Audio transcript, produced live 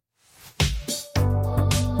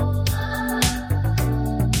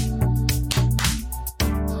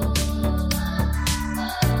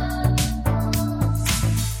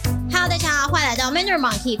Mandarin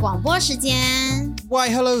Monkey 广播时间。 Why,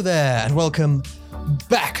 hello there, and welcome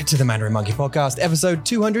back to the Mandarin Monkey Podcast, episode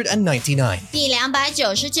 299. 第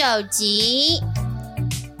299集。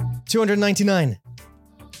 299.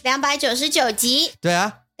 299集。对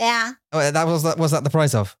啊。对啊。Oh, was that the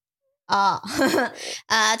price of? 哦，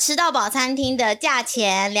吃到饱餐厅的价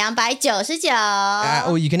钱299。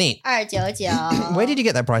All you can eat. 299。Where did you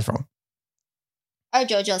get that price from?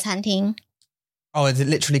 299餐厅。 Oh, is it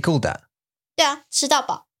literally called that? 对啊，吃到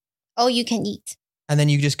饱 ，all you can eat。 And then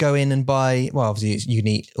you just go in and buy, well, obviously you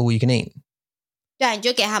can eat all you can eat. 对啊，你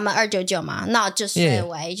就给他们299嘛，那就视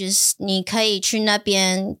为就是你可以去那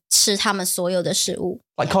边吃他们所有的食物。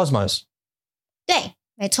Like Cosmos? 对，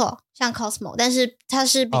没错，像 Cosmo， 但是它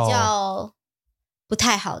是比较不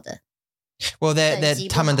太好的。Well,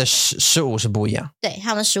 他们的食物是不一样。对，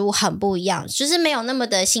他们食物很不一样，就是没有那么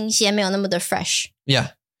的新鲜，没有那么的 fresh。 Yeah.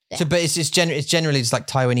 So, but it's generally just like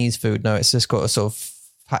Taiwanese food. No, it's just got a sort of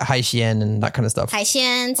海鲜 and that kind of stuff. 海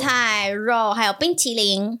鲜、菜、肉，还有冰淇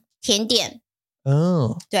淋、甜点。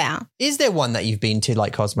Oh. 对啊。 Is there one that you've been to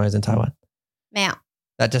like Cosmos in Taiwan? 没有。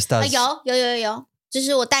 That just does. 有，就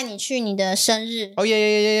是我带你去你的生日。 Oh,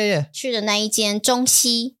 yeah. 去的那一间中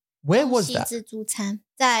西。 Where was 中西 that? 自助餐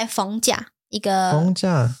在逢甲一个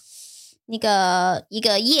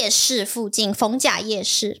夜市附近，逢甲夜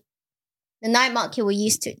市。The night market we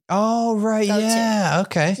used to. Oh, right, yeah,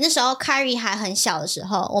 okay. 那时候 Kyrie 还很小的时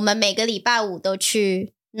候，我们每个礼拜五都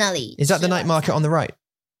去那里。 Is that the night market on the right?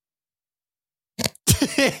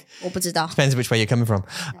 我不知道。 Depends which way you're coming from.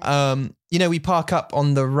 You know, we park up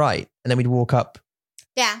on the right and then we'd walk up.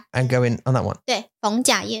 对啊。 And go in on that one. 对，逢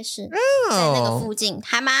甲夜市。 Oh. 在那个附近，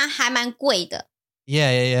还蛮贵的。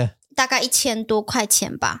 Yeah. 大概1000多块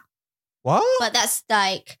钱吧。 What? But that's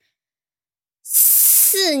like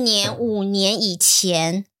 4年5年以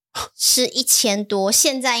前是1000多，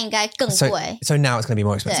现在应该更贵。 So now it's going to be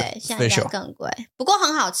more 对， expensive. 现在 For 应该 sure. 更贵。不过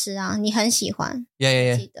很好吃啊，你很喜欢。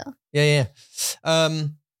 Yeah. 记得。 Yeah.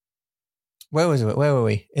 Where were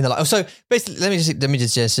we? In the light. Oh, so basically, let me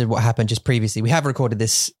just say what happened just previously. We have recorded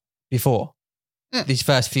this before. These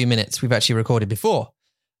first few minutes we've actually recorded before.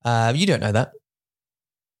 You don't know that,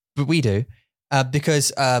 but we do.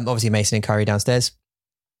 Because obviously Mason and Kyrie downstairs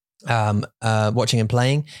watching and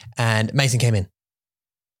playing, and Mason came in.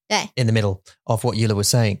 对。 In the middle of what Eula was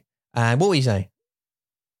saying. And what were you saying?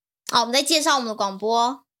 我们在介绍我们的广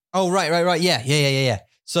播。 Oh, right. Yeah.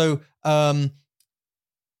 So,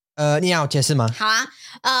 你要解释吗？好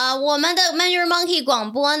啊，我们的 Mandarin Monkey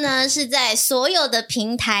广播呢，是在所有的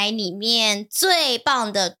平台里面最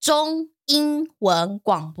棒的中英文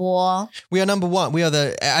广播。 We are number one. We are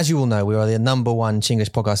as you all know, we are the number one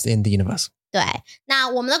Chinglish podcast in the universe. 对，那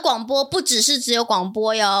我们的广播不只有广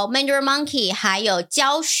播哟 ，Mandarin Monkey 还有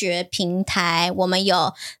教学平台，我们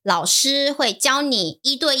有老师会教你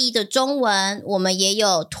1对1的中文，我们也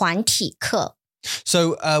有团体课。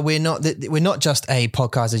 So we're not just a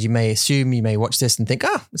podcast as you may assume. You may watch this and think,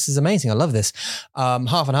 this is amazing. I love this.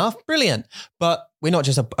 Half and half, brilliant. But we're not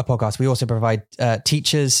just a podcast. We also provide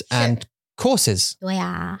teachers and courses. 对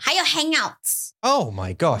啊，还有 Hangouts。 Oh my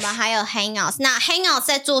我 gosh. 们还有 Hangouts。 那 Hangouts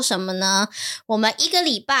在做什么呢？我们1个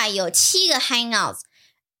礼拜有7个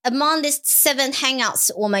Hangouts。Among these 7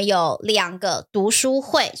 Hangouts， 我们有2个读书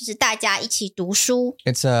会，就是大家一起读书。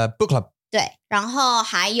 It's a book club. 对，然后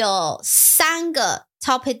还有3个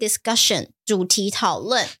topic discussion 主题讨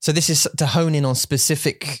论。 So this is to hone in on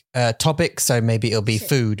specific topics. So maybe it'll be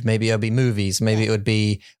food, maybe it'll be movies, maybe it would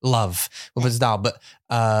be love. But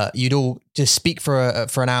you'd all just speak for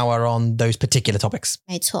an hour on those particular topics.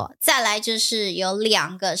 没错，再来就是有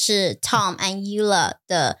2个是 Tom and Eula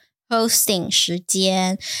的 hosting 时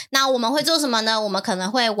间。那我们会做什么呢？我们可能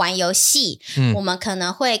会玩游戏，我们可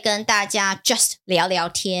能会跟大家 just 聊聊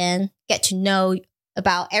天 get to know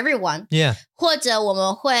about everyone. Yeah. 或者我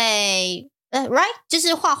们会right 就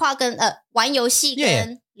是画画跟玩游戏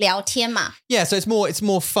跟聊天嘛。 Yeah, so it's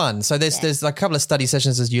more fun. So there's like a couple of study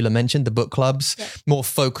sessions, as Eula mentioned, the book clubs, more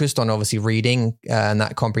focused on obviously reading and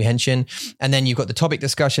that comprehension. And then you've got the topic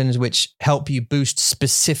discussions, which help you boost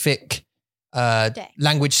specific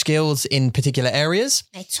language skills in particular areas.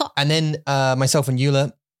 没错。 And then myself and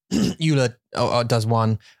Eula does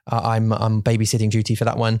one. I'm babysitting duty for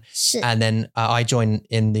that one. 是。 And then I join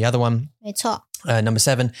in the other one. 没错。 Number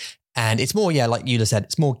 7. And it's more, like Eula said,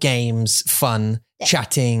 it's more games, fun,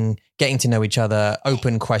 chatting, getting to know each other,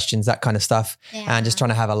 open questions, that kind of stuff. And just trying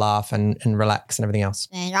to have a laugh and relax and everything else.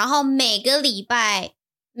 对，然后每个礼拜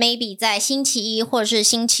maybe 在星期1或者是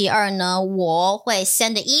星期2呢，我会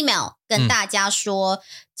send email 跟大家说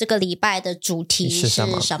这个礼拜的主题是什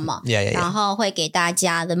么， Yeah. 然后会给大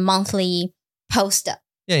家的 monthly post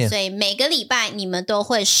Yeah, yeah. 所以每个礼拜你们都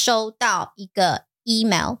会收到一个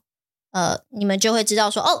email，你们就会知道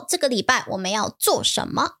说，哦，这个礼拜我们要做什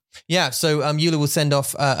么。Yeah, so Eula will send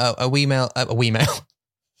off a wee-mail.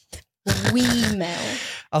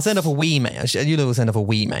 I'll send off a wee-mail. Eula will send off a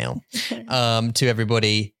wee-mail to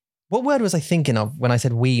everybody. What word was I thinking of when I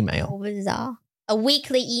said wee-mail? 我不知道。A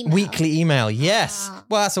weekly email. Weekly email, yes.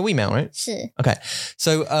 Well, that's a wee-mail, right? 是。 Okay,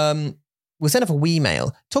 so we'll send off a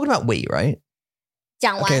wee-mail. Talking about we, right?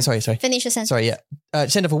 讲完。Okay, sorry. Finish your sentence. Sorry, yeah.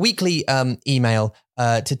 Send off a weekly email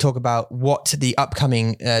to talk about what the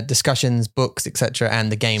upcoming discussions, books, etc.,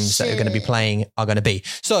 and the games that are going to be playing are going to be.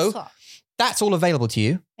 So that's all available to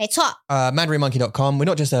you. 没错。Mandarinmonkey.com. We're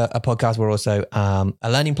not just a podcast. We're also a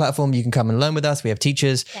learning platform. You can come and learn with us. We have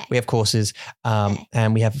teachers. We have courses.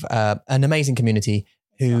 And we have an amazing community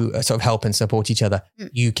who sort of help and support each other.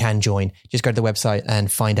 You can join. Just go to the website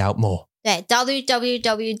and find out more. 对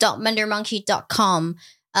www.mandarinmonkey.com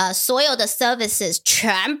所有的 services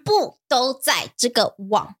全部都在这个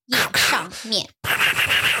网页上面。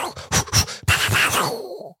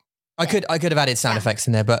I could have added sound effects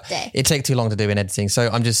in there, but it takes too long to do in editing, so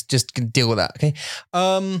I'm just gonna deal with that. Okay.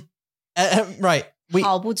 Right.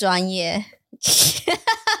 好不专业，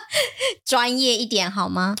专业一点好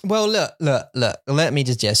吗？ Well, look. Let me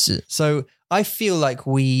just 解释. So I feel like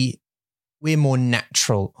we're more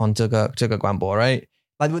natural on 这个广播, right?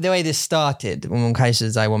 Like the way this started, 我们开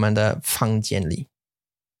始在我们的房间里。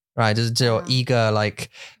Right, 就是只有一个 like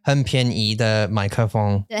很便宜的麦克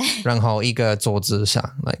风，然后一个桌子上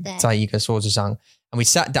like 在一个桌子上 and we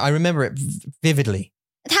sat down. I remember it vividly.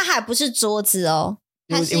 它还不是桌子哦，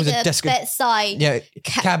 It was a desk, bedside,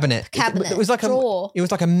 cabinet. Cabinet. It was like drawer. It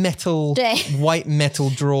was like a metal, white metal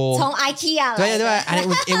drawer. 从 IKEA 来的。对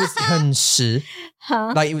and it was 很湿.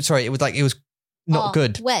 Like it was not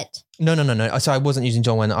good. Wet. No. So I wasn't using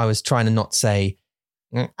中文. I was trying to not say.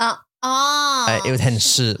 It was 很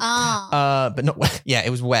湿. But not wet. Yeah, it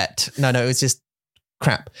was wet. No, it was just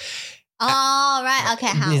crap. Right.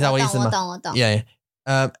 Okay. 好，我懂。Yeah.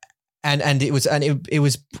 And it was I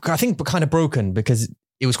think kind of broken because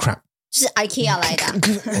it was crap. 是 IKEA 来的。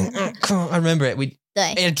I remember it.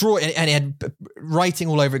 It had and it had writing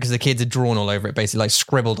all over it because the kids had drawn all over it, basically like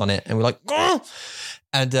scribbled on it, and we're like, oh!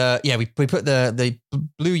 And we put the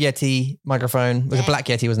blue Yeti microphone, it was a black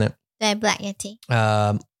Yeti, wasn't it? The black Yeti.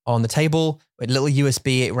 On the table with a little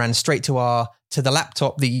USB. It ran straight to the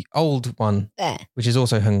laptop, the old one, which is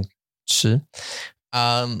also 很湿.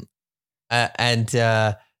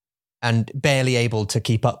 And barely able to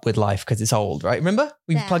keep up with life because it's old, right? Remember?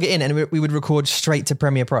 We'd plug it in and we would record straight to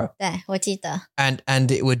Premiere Pro. 对，我记得。And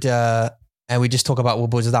it would and we just talk about 我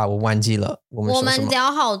不知道，我忘记了我们说什么。我们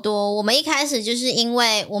聊好多，我们一开始就是因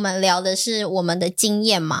为我们聊的是我们的经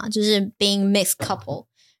验嘛，就是 being mixed couple，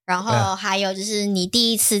 然后还有就是你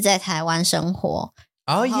第一次在台湾生活。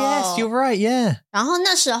Oh yes, you're right, yeah. 然后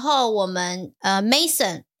那时候我们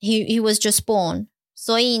Mason he was just born。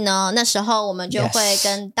所以呢，那时候我们就会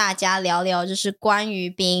跟大家聊聊，就是关于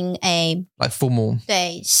being a like 父母，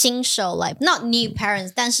对新手 like not new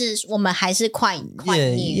parents， 但是我们还是快 new，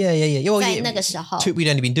 在那个时候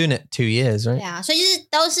we'd only been doing it 2 years, right? 对啊，所以就是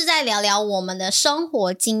都是在聊聊我们的生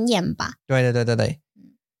活经验吧。对。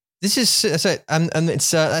This is so and it's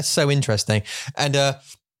that's so interesting. And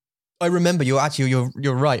I remember you're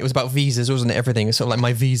right. It was about visas, wasn't it? Everything. It's sort of like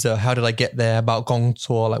my visa. How did I get there? About 工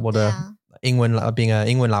作 like what a 英文 being a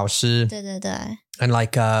英文老师，对 and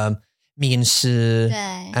like 面试，对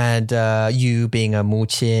and you being a 母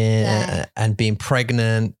亲 and being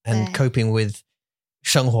pregnant and coping with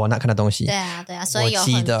生活那kind of 东西，对啊，所以有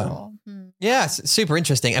很多yeah, super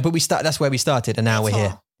interesting. But that's where we started, and now we're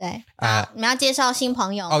here. 对，你们要介绍新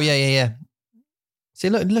朋友。Oh yeah. See,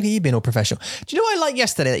 look at you being all professional. Do you know what I like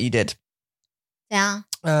yesterday that you did? 怎样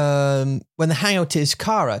？When the hangout is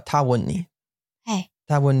Kara, 他问你。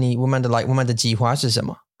他问你我们的计划是什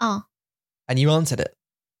么？ And you answered it.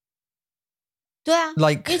 对啊，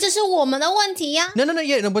 like 因为这是我们的问题呀。No,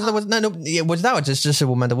 yeah, 我知道这是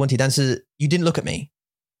我们的问题，但是 you didn't look at me.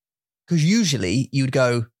 Because usually you'd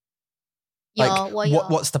go, like,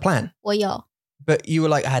 what's the plan? 我有。But you were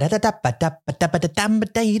like, 哪有？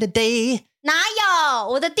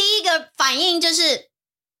我的第一个反应就是，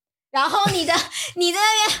然后你在那边。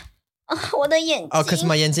我的眼睛 because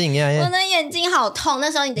my 眼睛 yeah. 我的眼睛好痛。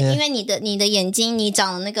那时候因为你的眼睛你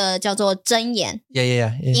长的那个叫做针眼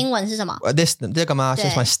yeah. 英文是什么？ 这个吗？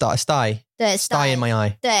 Just my sty 对 sty in my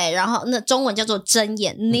eye 对，然后那中文叫做针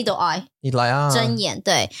眼 needle eye 你来啊针眼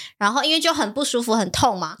对，然后因为就很不舒服很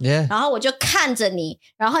痛嘛 然后我就看着你，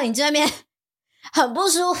然后你在那边很不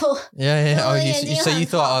舒服 yeah. Oh, so you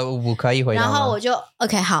thought 我可以回答吗？然后我就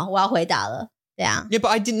OK 好我要回答了对啊 Yeah, but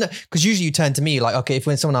I didn't know, because usually you turn to me like, okay, if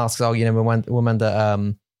when someone asks, oh, you know,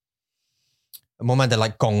 我们的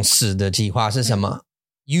like 公司的计划是什么？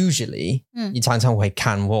 Usually, 你常常会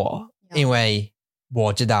看我，因为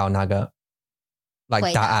我知道那个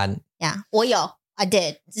like 答案。Yeah, 我有 I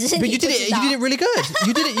did. But you did it really good.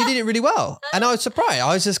 You did it really well. And I was surprised. I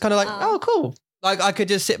was just kind of like, oh, cool. Like I could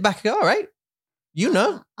just sit back and go, all right, you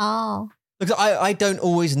know. Oh. Because I don't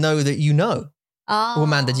always know that you know. 我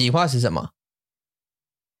们的计划是什么？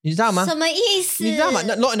你知道吗？什么意思？你知道吗？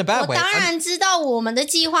 Not in a bad way. 我当然知道我们的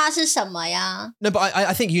计划是什么呀。 No, but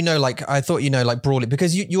I think you know, like, I thought you know, like, broadly,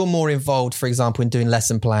 because you're more involved, for example, in doing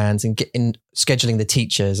lesson plans and in scheduling the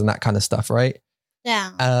teachers and that kind of stuff, right? 对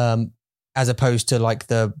啊。 As opposed to like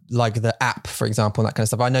the app, for example, and that kind of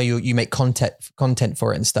stuff. I know you make content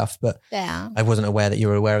for it and stuff, but 对啊。 I wasn't aware that you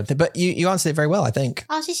were aware of it. But you answered it very well, I think.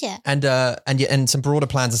 好，谢谢。 And some broader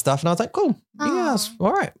plans and stuff. And I was like, cool. Yeah, that's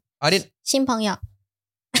all right. I didn't. 新朋友。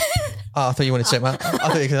 Oh, I thought you wanted to say that. I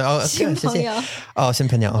thought you could. Oh, 新朋友。 Oh, 新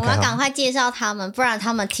朋友. 我 Okay. 们要赶快介绍他们，不然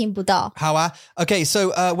他们听不到。好啊. Okay, so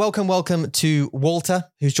welcome to Walter,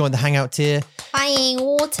 who's joined the Hangout tier. 欢迎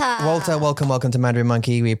Walter。 Walter, welcome to Mandarin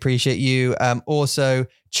Monkey. We appreciate you. Also,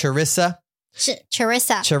 Charissa. 是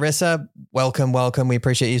Charissa。 Charissa, welcome. We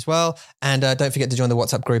appreciate you as well. And don't forget to join the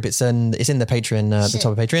WhatsApp group. It's in the Patreon, the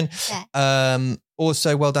top of Patreon. Yeah.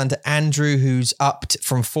 Also, well done to Andrew, who's upped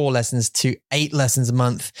from 4 lessons to 8 lessons a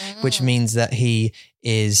month, which means that he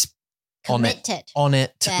is Committed. on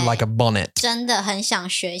it Yeah. like a bonnet. 真的很想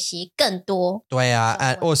学习更多。对啊.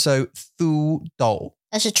 And also, Thu Do.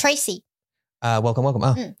 那是 Tracy。 Welcome.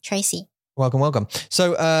 Oh. Tracy。 Welcome.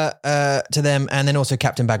 So, to them, and then also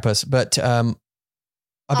Captain Bagpuss. But I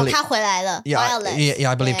believe 他回来了。 Yeah,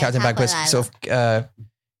 I believe 对 Captain 他回 Bagpuss 来了。 sort of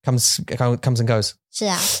comes and goes. 是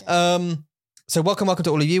啊。 So welcome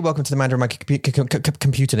to all of you. Welcome to the Mandarin Monkey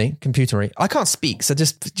computery. I can't speak, so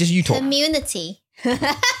just you talk. Community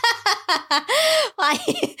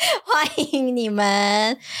欢迎你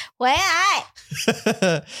们回来。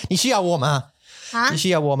你需要我吗？啊？你需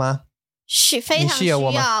要我吗？非常需你需要我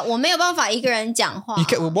吗？要，我没有办法一个人讲话。 You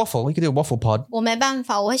could waffle. You could do a waffle pod. 我没办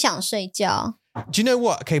法，我会想睡觉。 Do you know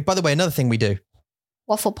what? Okay, by the way, another thing we do.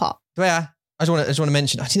 Waffle pod。 对啊。I just want to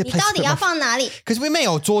mention. I need a 你 place 到 to 底 put 要 my... 放哪里？ Because we 没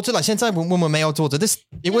有桌子了，现在我们没有桌子。This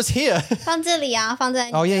it was here. 放这里啊，放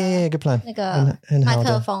在 Oh yeah, good plan. 那个麦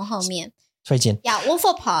克风后面。推荐。Yeah,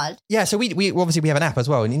 Waffle Pod. Yeah, so we obviously we have an app as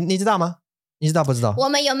well. 你知道吗？你知道不知道？我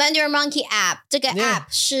们有 Mandarin Monkey App， 这个 App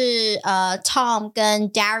是Tom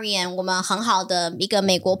跟 Darian 我们很好的一个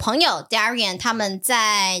美国朋友 Darian 他们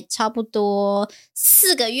在差不多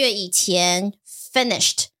4个月以前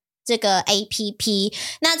finished 这个 APP。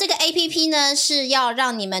 那这个 APP 呢是要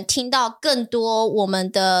让你们听到更多我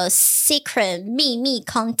们的 secret 秘密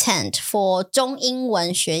content for 中英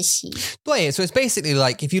文学习。对 so it's basically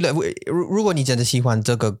like if you look 如果你真的喜欢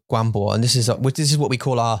这个广播 and this is what we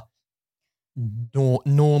call our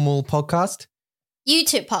normal podcast.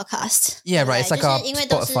 YouTube podcast. Yeah, right. It's like our 因为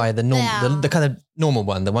都是 Spotify, the kind of normal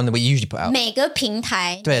one, the one that we usually put out. 每个平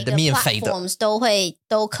台对的免费的 platforms 都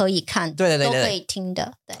可以看，对都可以听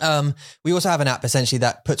的。对， we also have an app essentially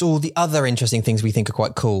that puts all the other interesting things we think are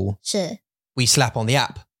quite cool. 是， We slap on the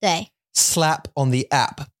app. 对， Slap on the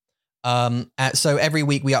app. So every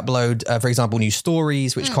week we upload, for example, new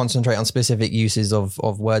stories which concentrate on specific uses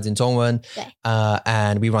of words in Dongwon.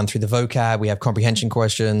 And we run through the vocab. We have comprehension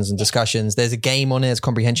questions and discussions. There's a game on it. It's a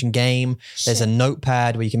comprehension game. There's a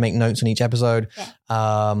notepad where you can make notes on each episode.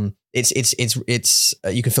 It's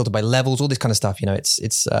you can filter by levels, all this kind of stuff. You know, it's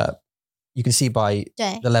you can see by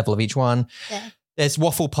the level of each one. There's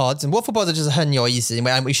waffle pods, and waffle pods are just 很有意思.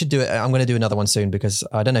 And we should do it. I'm going to do another one soon because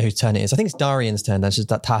I don't know whose turn it is. I think it's Darian's turn. That's just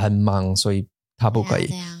that 他很忙，所以他不可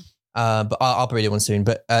以。But I'll probably do one soon.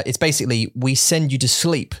 But it's basically we send you to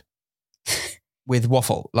sleep with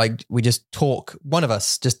waffle. Like we just talk. One of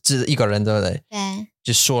us just 一个人，对不对？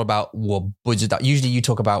 just说 about 我不知道. Usually you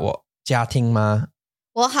talk about what 家庭吗？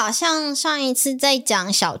我好像上一次在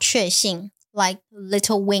讲小确幸。Like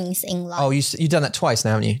little wings in life. Oh, you've done that twice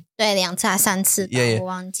now, haven't you? 对，2次还3次吧， Yeah. 我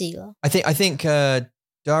忘记了。 I think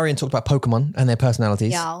Darian talked about Pokemon and their personalities.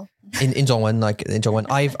 有 in Dongwon, like in Dongwon.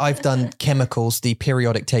 I've done chemicals, the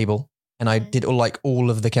periodic table, and I did all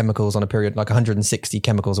of the chemicals on a period, like 160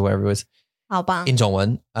 chemicals or whatever it was. 好棒 In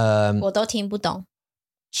Dongwon. 我都听不懂。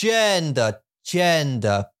真的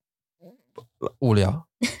无聊。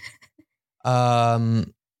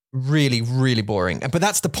Really, really boring. But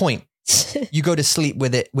that's the point. You go to sleep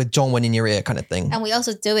with it with Dongwon in your ear kind of thing. And we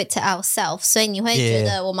also do it to ourselves. 所以你会觉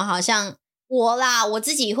得我们好像我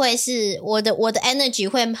自己会是我的 energy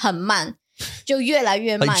会很慢，就越来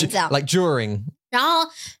越慢这样。 Like during. 然后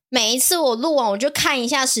每一次我录完我就看一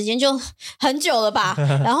下時間就很久了吧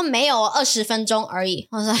然後沒有20分鐘而已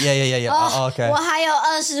我說 Yeah. Okay. 我還有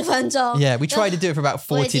20分鐘 Yeah, we tried to do it for about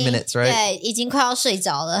 40 minutes, right? 對已經快要睡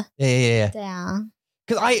着了 Yeah. 對啊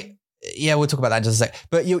Because we'll talk about that in just a sec.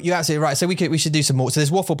 But you're absolutely right. So we should do some more. So there's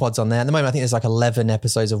Waffle Pods on there. At the moment, I think there's like 11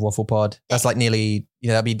 episodes of Waffle Pod. That's like nearly,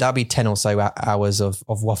 that'll be 10 or so hours of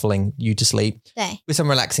waffling you to sleep. 對 With some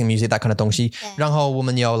relaxing music, that kind of 東西. 然後我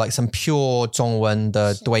們有 like some pure 中文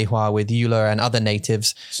的對話 with Eula and other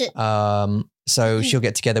natives. 是 So she'll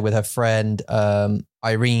get together with her friend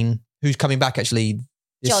Irene, who's coming back actually.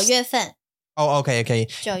 9月份 Oh, okay.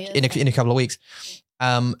 9月 In a couple of weeks.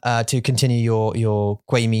 To continue your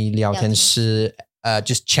闺蜜聊天室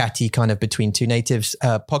just chatty kind of between two natives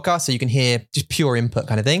podcast, so you can hear just pure input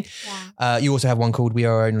kind of thing. Yeah. You also have one called We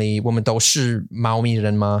Are Only 我们都是猫咪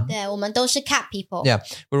人吗？对我們都是 cat people Yeah,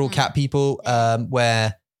 we're all cat people.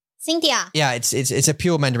 Where Cynthia yeah, it's a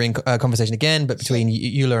pure Mandarin conversation again, but between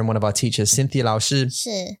Eula and one of our teachers, Cynthia 老師是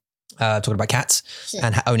talking about cats 是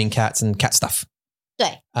and owning cats and cat stuff.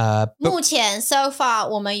 對 目前 so far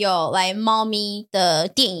我們有來貓咪的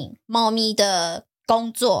電影貓咪的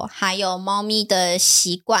工作還有貓咪的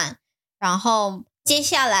習慣然後接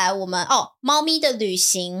下來我們貓咪的旅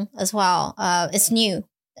行 as well it's new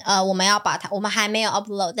我們要把它我們還沒有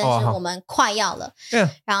upload 但是我們快要了 Yeah.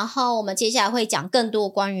 然後我們接下來會講更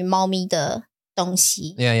多關於貓咪的東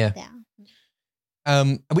西 Yeah. 對啊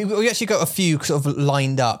We actually got a few sort of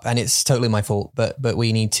lined up, and it's totally my fault. But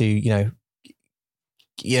we need to,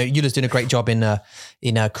 Eula's doing a great job in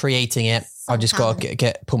creating it. I just got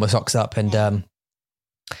to pull my socks up and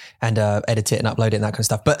edit it and upload it and that kind of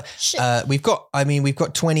stuff. But we've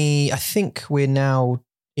got 20. I think we're now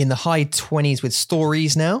in the high 20s with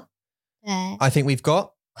stories now. 對 I think we've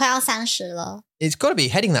got. 快要30了 It's got to be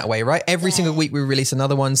heading that way, right? Every single week we release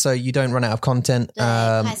another one, so you don't run out of content. 对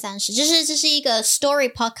快30就是这是一个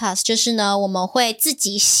story podcast 就是呢我们会自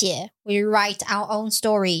己写 we write our own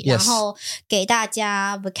story Yes. 然后给大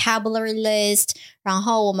家 vocabulary list 然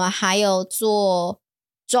后我们还有做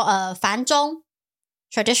繁中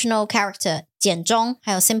traditional character 简中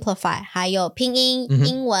还有 simplify 还有拼音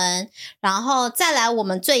英文然后再来我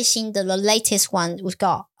们最新的 the latest one we've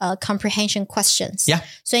got comprehension questions Yeah.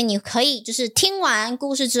 所以你可以就是听完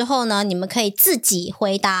故事之后呢你们可以自己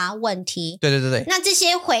回答问题对那这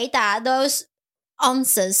些回答 those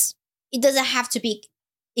answers it doesn't have to be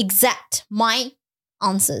exact my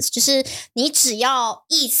answers 就是你只要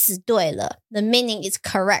意思对了 the meaning is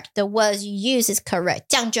correct the words you use is correct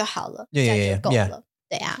这样就好了 Yeah. 这样就够了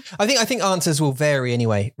对啊 I think answers will vary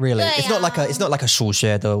anyway. Really, it's not like a 数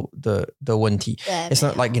学的问题. It's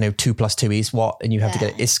not like 2 + 2 is what, and you have to get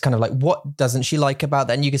it. It's kind of like what doesn't she like about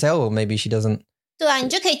that, and you can say, oh, well, maybe she doesn't. 对啊你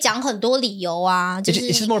就可以讲很多理由啊 It's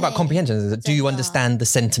just more about comprehension. Do you understand the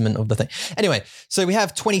sentiment of the thing? Anyway, so we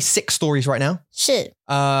have 26 stories right now. 是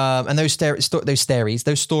And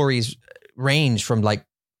those stories range from like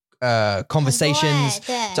conversations.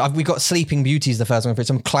 对 So we got Sleeping Beauty is the first one for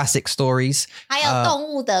some classic stories. 还有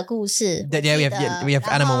动物的故事 Yeah, we have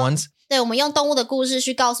animal ones. 对我们用动物的故事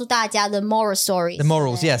去告诉大家 the moral stories The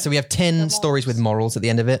morals, yeah. So we have 10 stories with morals at the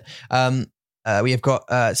end of it. We have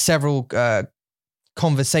got several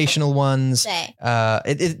conversational ones. 对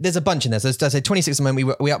There's a bunch in there. So there's 26 of them.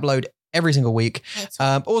 We upload every single week. 没错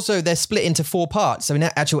Also, they're split into 4 parts. So in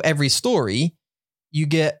actual every story, you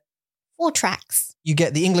get 4 tracks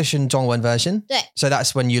the English and Zhongwen version. 对 So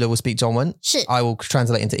that's when Eula will speak Zhongwen. 是 I will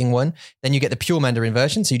translate into Ingwen. Then you get the pure Mandarin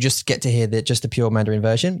version. So you just get to hear just the pure Mandarin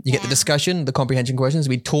version. You get the discussion, the comprehension questions.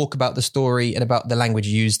 We talk about the story and about the language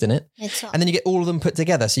used in it. 没错 And then you get all of them put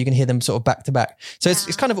together. So you can hear them sort of back to back. So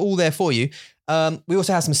it's kind of all there for you. We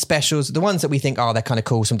also have some specials. The ones that we think, they're kind of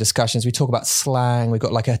cool. Some discussions. We talk about slang. We've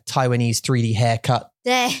got like a Taiwanese 3D haircut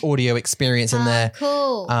对 audio experience in there.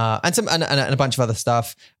 cool And a bunch of other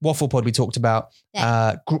stuff. Waffle Pod we talked about.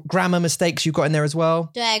 Grammar mistakes you got in there as well.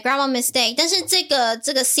 对 grammar mistake 但是这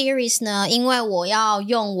个 series 呢因为我要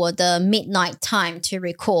用我的 midnight time to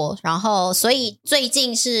record 然后所以最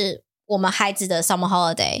近是我们孩子的 summer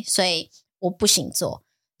holiday 所以我不行做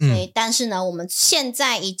所以但是呢我们现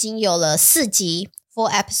在已经有了4集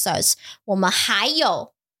 4 episodes 我们还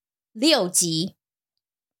有6集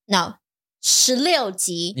no 16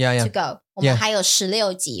集 to go 我们还有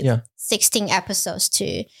16集 16 episodes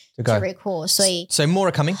to record 所以 So more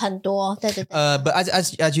are coming. 很多对 But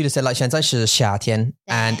as Judah said, like 现在是夏天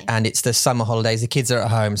and it's the summer holidays. The kids are at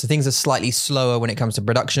home, so things are slightly slower when it comes to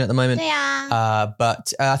production at the moment. 对啊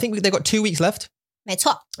But I think they've got 2 weeks left. 没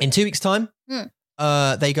错 In 2 weeks' time,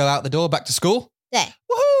 they go out the door back to school. 对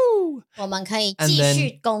Woohoo! 我们可以继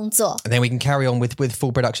续工作。And then we can carry on with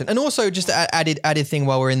full production. And also just added thing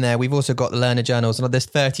while we're in there, we've also got the learner journals. There's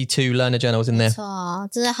 32 learner journals in there. 没错，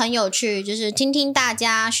这是很有趣，就是听听大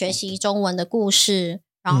家学习中文的故事，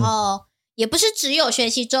然后也不是只有学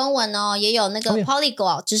习中文哦，也有那个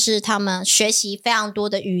Polyglot， 就是他们学习非常多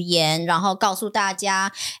的语言，然后告诉大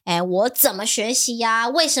家，我怎么学习呀？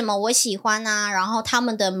为什么我喜欢啊？然后他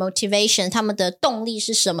们的 motivation， 他们的动力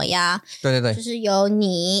是什么呀？对，就是由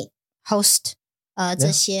你 host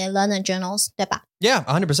这些 learner journals， 对吧？ Yeah,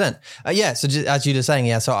 100%. Yeah, so just, as you were saying,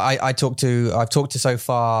 yeah, so I've talked to so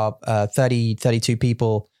far 32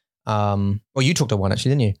 people. Well, you talked to one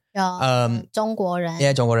actually, didn't you? 有中国人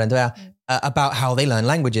Yeah, 中国人，对啊。About how they learn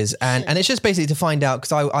languages. And it's just basically to find out,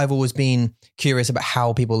 because I've always been curious about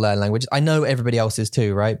how people learn languages. I know everybody else is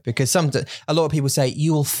too, right? Because a lot of people say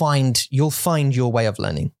you'll find your way of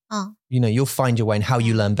learning. You'll find your way and how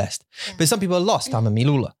you learn best. But some people are lost, 他们迷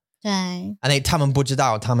路了。对。And 他们不知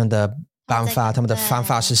道他们的办法，他们的方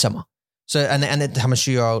法是什么。So and 他们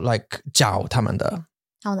需要 like 找他们的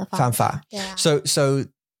方法。So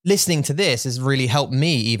listening to this has really helped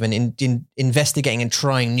me even in investigating and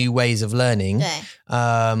trying new ways of learning. 对，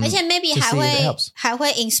而且 maybe 还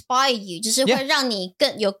会 inspire you， 就是会让你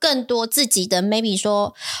有更多自己的 maybe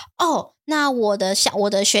说，那我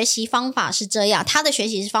的学习方法是这样，他的学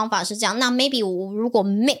习方法是这样，那 maybe 我如果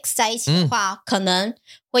mix 在一起的话，可能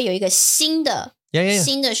会有一个新的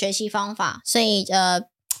学习方法。所以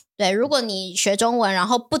对，如果你学中文，然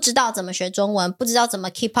后不知道怎么学中文，不知道怎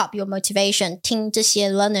么 keep up your motivation， 听这些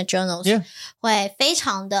learner journals 会非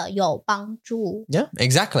常的有帮助。Yeah,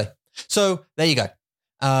 exactly. So there you go.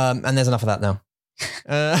 And there's enough of that now.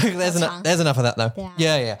 There's enough of that though.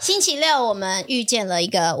 Yeah. 星期六我们遇见了一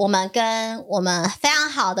个我们跟我们非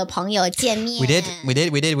常好的朋友见面。We did.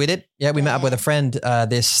 Yeah, we met up with a friend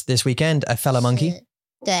this weekend, a fellow monkey.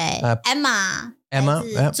 对 Emma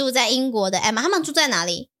住在英国的 Emma， 他们住在哪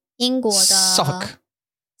里？英国的 Suffolk.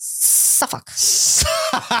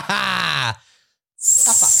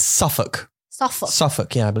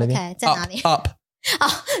 Yeah, I believe. Okay, 在哪里？ Up.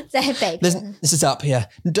 在北边。This is up here.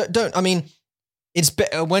 Don't. I mean, it's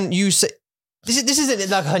better when you say. This is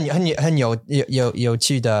like 很有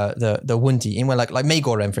趣的问题，因为 like 美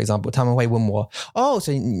国人 for example， 他们会问我，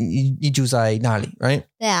所以你住在哪里 ，right？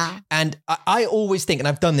 对啊。And I always think, and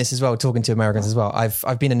I've done this as well, talking to Americans as well.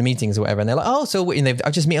 I've been in meetings or whatever, and they're like, so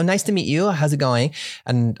I've just nice to meet you. How's it going?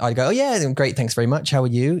 And I go, yeah, great, thanks very much. How are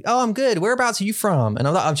you? Oh, I'm good. Whereabouts are you from? And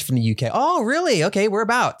I'm like, I'm from the UK. Oh, really? Okay,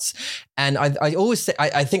 whereabouts? And I always say,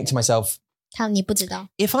 I think to myself, 你不知道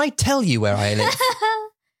if I tell you where I live.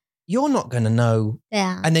 You're not going to know.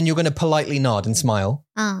 Yeah. And then you're going to politely nod and smile.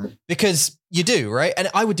 Because you do, right? And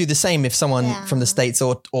I would do the same if someone from the States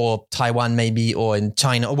or Taiwan maybe, or in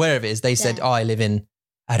China or wherever it is, they said, I live in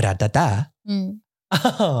Aradada.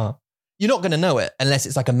 You're not going to know it unless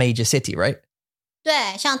it's like a major city, right?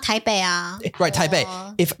 对，像台北啊。Right, Taipei.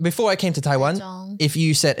 Before I came to Taiwan, if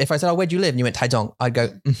I said, where do you live? And you went Taichung, I'd go,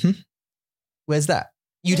 where's that?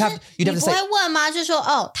 You'd have to say. 你不会问吗？就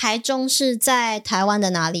说台中是在台湾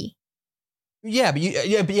的哪里？ Yeah,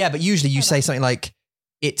 but usually you say something like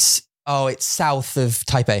it's south of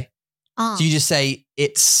Taipei. So you just say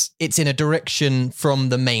it's in a direction from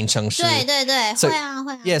the main 城市。对， So, 会啊。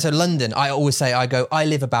Yeah, so London, I always say I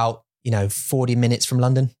live about 40 minutes from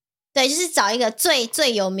London. 对，就是找一个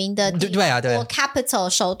最有名的地方。对啊。我 capital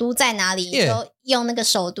首都在哪里？就用那个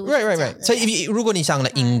首都。Right. So 如果你上了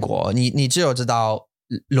英国，你只有知道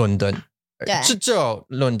伦敦。对，只有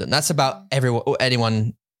伦敦。That's about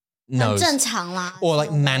anyone knows. 很正常啦。Or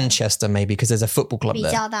like Manchester maybe because there's a football club there.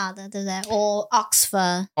 比较大的，对不对？ Or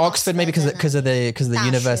Oxford maybe because of the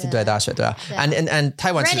university 对大学对啊。And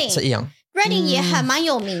Taiwan 是一样。Reading 也还蛮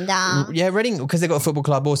有名的啊。Yeah, Reading because they got a football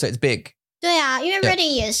club also it's big. 对啊，因为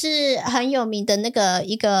Reading 也是很有名的那个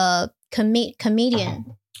一个 comedian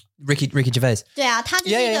Ricky Gervais. 对啊，他就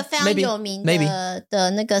是一个非常有名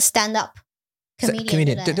的那个 stand up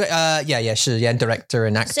comedian 对 yeah 是 director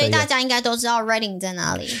and actor. 所以大家应该都知道 Reading 在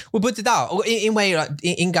哪里。我不知道，因为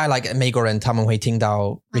应该 like 美国人他们会听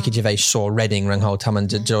到 Ricky Gervais 说 Reading， 然后他们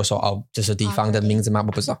就说这是地方的名字吗？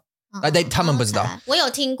我不知道。他们不知道。我有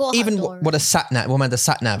听过很多人。 Even 我们的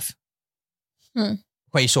sat nav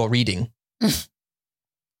会说 reading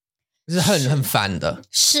是很烦的。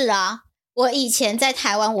是啊，我以前在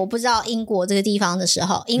台湾，我不知道英国这个地方的时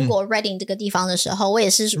候，英国 Reading 这个地方的时候，我也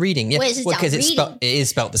是 reading， 我也是讲 reading。It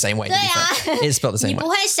is spelled the same way。对啊 ，it is spelled the same way。你不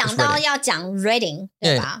会想到要讲 reading，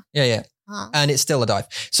 对吧 ？Yeah. And it's still a dive.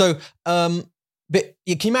 So, but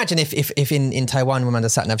you can imagine if in Taiwan 我们的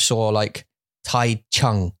sat nav 说 like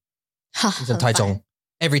Taichung， Taichung，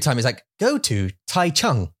 every time it's like go to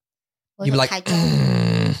Taichung。You'd be like, 台中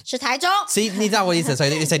是台中 See, 你知道我意思? So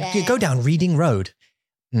they said, go down Reading Road.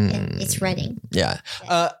 It's Reading. Yeah.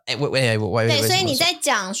 Wait, 对，所以你在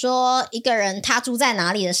讲说一个人他住在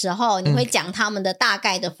哪里的时候，你会讲他们的大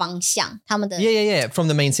概的方向，他们的 Yeah. From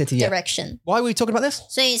the main city, direction. Why are we talking about this?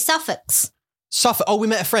 所以 Suffolk Suffolk. Oh, we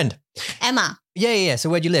met a friend. Emma. Yeah. So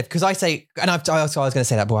where do you live? Because I say, and I was going to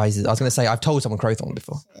say that, but I was going to say I've told someone Crowthorne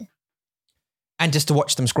before. And just to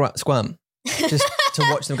watch them squirm. Just to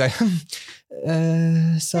watch them go,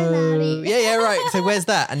 so, yeah, right. So where's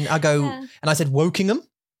that? And I go, and I said, Wokingham?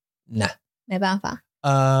 Nah. 没办法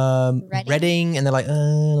Reading. And they're like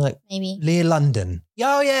maybe near London.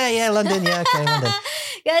 Oh, yeah, London. Yeah, okay, London.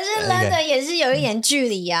 可是 London 也是有一点距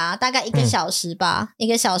离啊，大概1个小时吧，1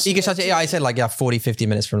个小时。Yeah, I said 40, 50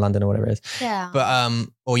 minutes from London or whatever it is. Yeah. But,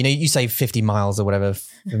 or, you say 50 miles or whatever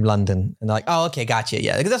from London. And they're like, oh, okay, gotcha.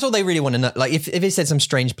 Yeah. Because that's all they really want to know. Like, if it said some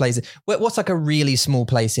strange places, what's like a really small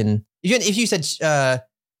place in, if you said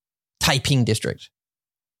Taiping district,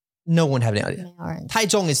 no one had any idea. 没有人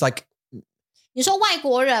Taichung is like, 你说外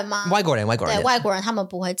国人吗？外国人对 yeah. 外国人他们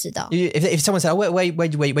不会知道， If someone said, oh,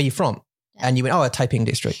 where you from? And you went, oh, a Taiping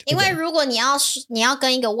district. 因为如果你要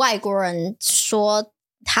跟一个外国人说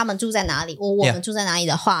他们住在哪里，我们住在哪里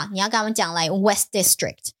的话，你要跟他们讲来 West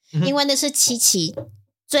District，因为那是七期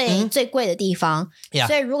最贵的地方，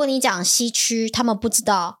所以如果你讲西区，他们不知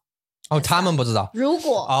道。哦，他们不知道。如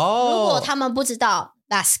果他们不知道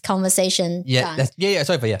 ，that's conversation. Yeah.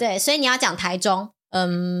 Sorry for you. 对，所以你要讲台中。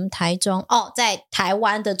台中在台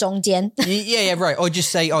湾的中间。yeah, right. Or just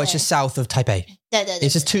say, it's just south of Taipei. 对。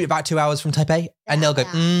It's just about 2 hours from Taipei, and they'll go,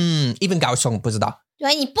 even 高雄不知道。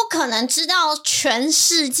对，你不可能知道全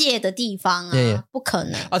世界的地方啊，不可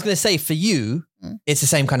能。I was going to say for you, it's the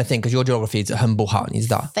same kind of thing because your geography is 很不好，你知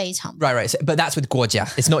道？非常。Right. So, but that's with 国家.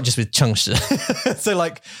 It's not just with 城市。So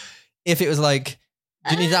like, if it was like,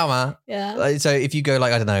 你知道吗？ Yeah. So if you go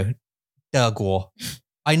like, I don't know, 德国。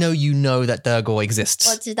I know you know that 德国 exists.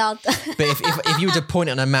 我知道的。But if you were to point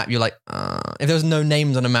it on a map, you're like, if there was no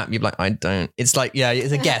names on a map, you'd be like, I don't. It's like, yeah,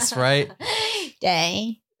 it's a guess, right?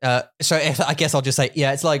 对。So I guess I'll just say,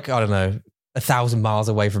 yeah, it's like, I don't know, 1,000 miles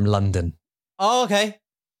away from London. Oh, okay.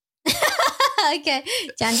 OK，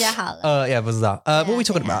 这样就好了。Yeah, 不知道。What were we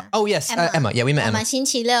talking about? Oh, yes, Emma. Yeah, we met Emma. 我们星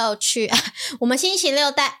期六去，我们星期六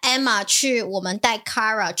带 Emma 去我们带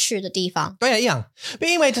Kara 去的地方。对，一样，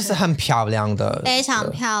因为就是很漂亮的，非常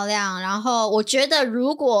漂亮。然后我觉得，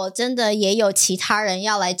如果真的也有其他人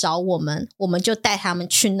要来找我们，我们就带他们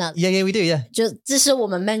去那里。Yeah, we do. Yeah. 就这是我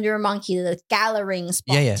们 Mandarin Monkey 的 gathering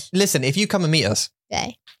spot. Yeah. Listen, if you come and meet us,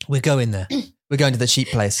 对 we're going there. We're going to the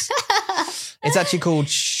sheep place. It's actually called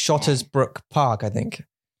Shottersbrook Park, I think.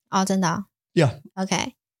 哦，真的哦 Yeah. OK.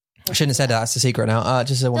 I shouldn't have said that. That's a secret now.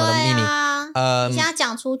 Just one of the 对 Mimi. 啊，你现在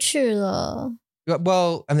讲出去了。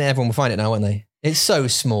Well, I mean, everyone will find it now, won't they? It's so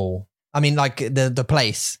small. I mean, like the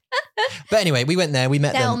place. But anyway, we went there. We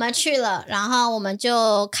met 对， them. 我们去了，然后我们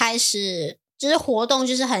就开始，就是活动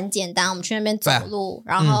就是很简单，我们去那边走路，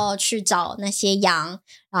然后去找那些羊，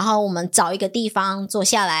然后我们找一个地方坐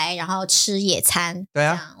下来，然后吃野餐。对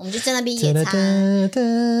啊，我们就在那边野餐。对，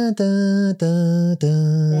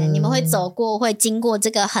你们会走过，会经过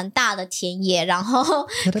这个很大的田野，然后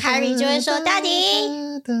Carrie 就会说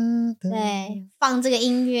Daddy， 对，放这个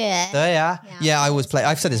音乐。对啊 Yeah, I always play.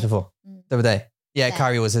 I've said this before. 对不对 Yeah,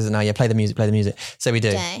 Carrie always says it now. Yeah, play the music. So we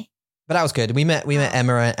do. 对。But that was good. We met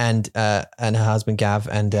Emma and her husband Gav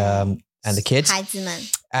and the kids. 孩子们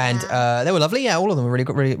And they were lovely. Yeah, all of them were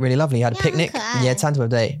really lovely. Had a picnic. 很可爱。野餐对不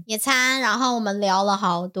对？野餐，然后我们聊了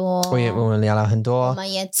好多，我们聊了很多。我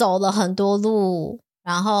们也走了很多路，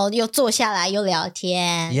然后又坐下来又聊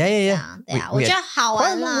天。Yeah. 对啊，我觉得好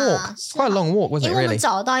玩啦。Quite a long walk, wasn't it? 因为我们 Really?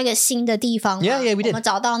 找到一个新的地方嘛。Yeah, we did. 我们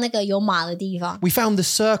找到那个有马的地方。 We found the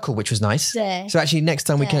circle, which was nice. 对。 So actually, next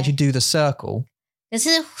time we can actually do the circle. 可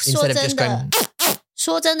是说 Instead of just 真的 going,，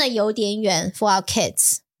说真的有点远 for our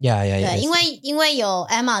kids。Yeah. 对，因为有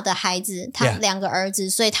Emma 的孩子，他2个儿子，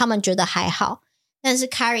所以他们觉得还好。但是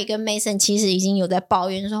Carrie 跟 Mason 其实已经有在抱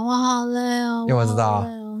怨说：“哇，好累哦！”因为我知道，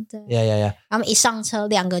对 Yeah. 他们一上车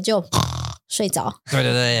，2个就睡着。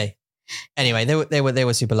对。Anyway, they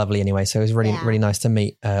were super lovely anyway, so it was really nice to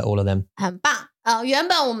meet all of them. 很棒。原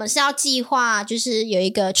本我们是要计划，就是有一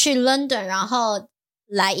个去 London， 然后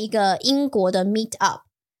来一个英国的 meet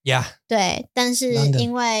up。Yeah. 对，但是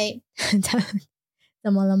因为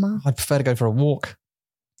怎么了吗 I'd prefer to go for a walk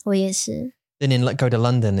我也是。than go to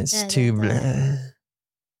London. It's too.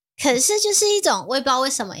 可是就是一种，我也不知道为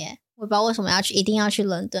什么耶，我不知道为什么一定要去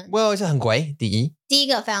伦敦。Well, 是很贵，第一。第一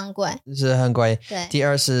个非常贵，是很贵。对。第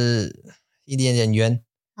二是一点点远。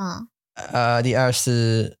第二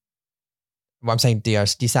是 I'm saying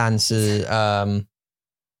第三是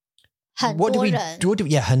很 what do 多 we 人， what do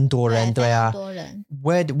yeah 很多人对啊很多人。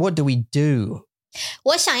 what do we do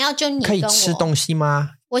我想要就你可以跟我，吃东西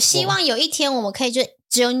吗？我希望有一天我们可以就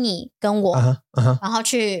只有你跟我，然后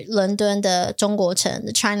去伦敦的中国城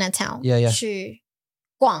的 Chinatown Yeah, yeah. 去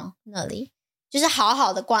逛那里，就是好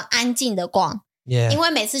好的逛，安静的逛。Yeah. 因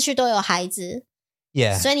为每次去都有孩子，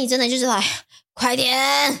 Yeah. 所以你真的就是来快点。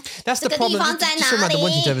 That's the 这个地 problem. 方在 Just 哪里？ remember the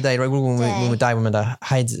问题对不对？when we die 我们的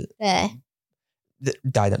孩子对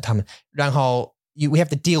die 的他们，然后we have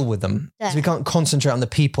to deal with them. 对 So we can't concentrate on the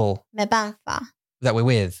people 没办法， that we're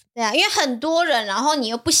with. 对啊，因为很多人，然后你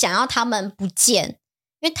又不想要他们不见，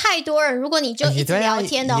因为太多人，如果你就一直聊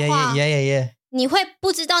天的话， Yeah. 你会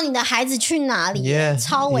不知道你的孩子去哪里 Yeah,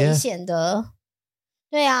 超危险的。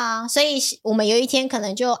对啊，所以我们有一天可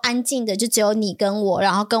能就安静的，就只有你跟我，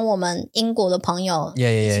然后跟我们英国的朋友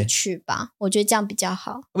Yeah. 一起去吧。我觉得这样比较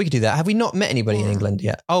好。 We could do that. Have we not met anybody in Yeah. England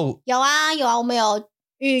yet? Oh, 有啊，我们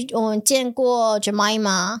我们见过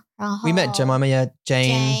Jemima， 然后 we met Jemima, yeah, Jane,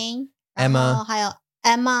 Jane， Emma 然后还有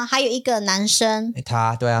Emma， 还有一个男生，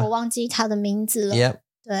他对啊我忘记他的名字了。 ，Yep.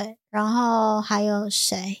 对，然后还有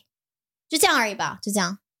谁？就这样而已吧，就这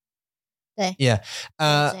样。对， Yeah.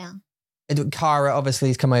 就这样。 Cara obviously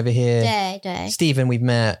has come over here. 对对， Stephen, we've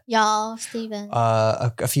met. 有 Steven，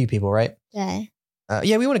 A few people, right? 对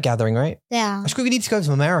Yeah, we want a gathering, right? 对啊 I，think we need to go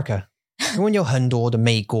to America. 因为有很多的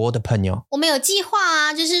美国的朋友。我们有计划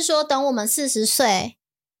啊，就是说等我们40岁，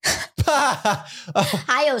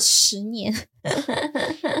还有10年，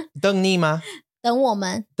等你吗？等我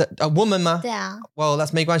们。A woman 吗？对啊， Well,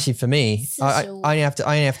 that's 没关系 for me. I only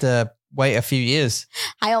have to wait a few years.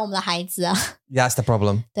 还有我们的孩子啊。That's the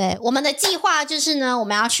problem. 对，我们的计划就是呢，我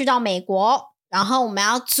们要去到美国，然后我们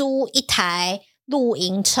要租一台露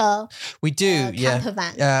营车 We do, yeah. camper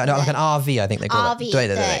van， No, 对 like an RV, I think they call it. RV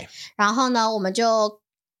对。然后呢，我们就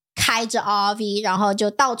开着 RV， 然后就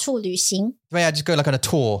到处旅行。Yeah, just go like on a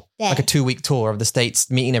tour, 对 like a 2-week tour of the States,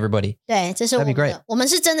 meeting everybody. 对，这是我 That'd 们 be 的 great. 我们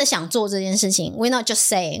是真的想做这件事情。We're not just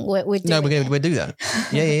saying, we're No, doing it. we'll do that.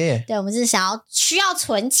 Yeah. 对，我们是需要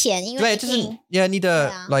存钱，因为对，一就是定yeah, need a 对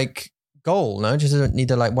啊 like goal, no? 就是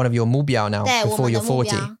need a like one of your 目标 now 对我 before 们的 you're 目 40.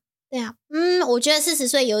 标。对啊，我觉得40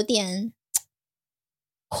岁有点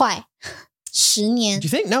快，10年 Do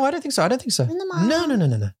you think? No, I don't think so. I don't think so. 真的吗？ No.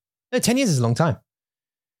 No, 10 years is a long time.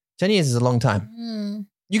 10 years is a long time. 嗯，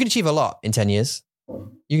 You can achieve a lot in 10 years.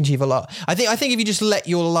 You can achieve a lot. I think if you just let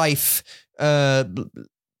your life,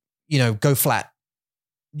 go flat,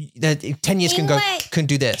 10 years 因为 can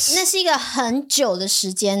do this. 那是一个很久的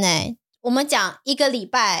时间呢。我们讲1个礼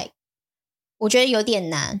拜，我觉得有点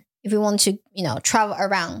难。If you want to, travel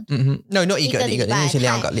around， No, not 一个礼拜是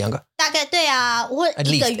两个大概对啊，或at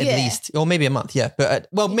一个 least, 月 or maybe a month, yeah.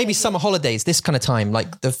 But maybe summer holidays, this kind of time,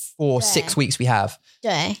 like the 4-6 weeks we have,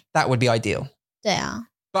 对 that would be ideal. 对啊，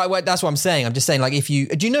 But that's what I'm saying. I'm just saying, like, if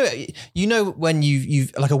do you know when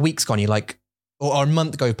you've like a week's gone, you like, or a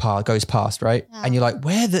month goes past, right? Yeah. And you're like,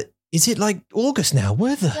 is it like August now?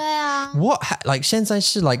 Where the 对啊， what? Like 现在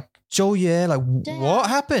是 like 9月 like 对啊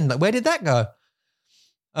what happened? Like where did that go?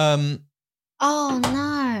 Oh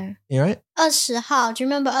no， You right? 20号 ，Do you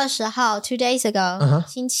remember 20号 ？2 days ago，、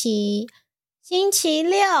星期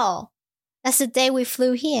六 ，That's the day we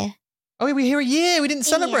flew here。 Oh, we were here a year. We didn't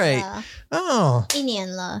一年 celebrate. 了 Oh, 一年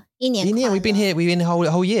了，一年 yeah, we've been here. We've been the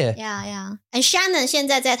whole year. Yeah. And Shannon 现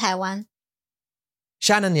在在台湾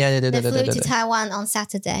Shannon, yeah. They flew to Taiwan on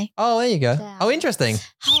Saturday。 Oh, there you go. 对啊 Oh, interesting.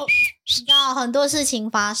 好，你知道很多事情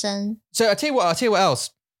发生。 So I'll tell you what else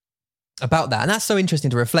about that. And that's so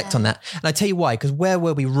interesting to reflect Yeah. on that. And I tell you why, because where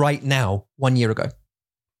were we right now 1 year ago?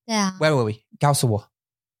 对啊 Where were we? 告诉我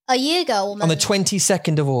 ，A year ago 我 On the 们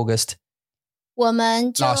 22nd of August 我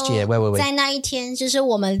们就 last year, where were we? 在那一天，就是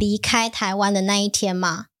我们离开台湾的那一天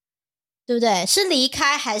嘛，对不对？是离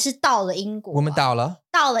开还是到了英国啊？我们到了。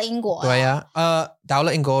到了英国啊，对啊，到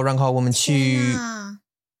了英国，然后我们去天啊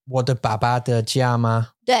我的爸爸的家吗？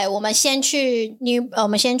对，我们先去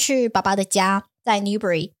爸爸的家，在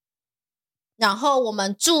Newbury， 然后我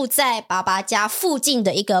们住在爸爸家附近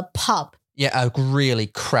的一个 pub。 Yeah, a really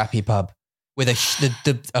crappy pub with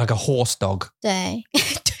like a horse dog. 对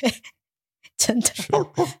对，真的。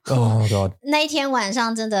 Oh god. 那一天晚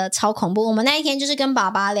上真的超恐怖。我们那一天就是跟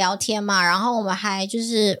爸爸聊天嘛，然后我们还就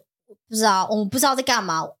是我们不知道在干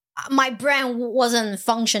嘛。My brain wasn't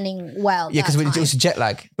functioning well. Yeah, because it was jet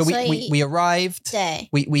lag. But we arrived. 对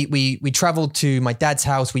We traveled to my dad's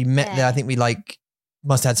house. We met there. I think we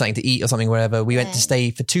must have had something to eat or something, whatever. We went to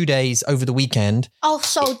stay for 2 days over the weekend 哦，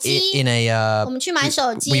手机 in a 我们去买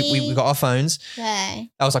手机 we got our phones. 对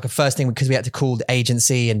That was like a first thing because we had to call the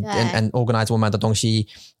agency and organize all my 的东西.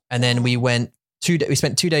 And then we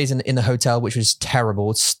spent 2 days in the hotel, which was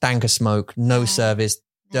terrible. Stank of smoke, no service,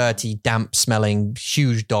 dirty, damp smelling,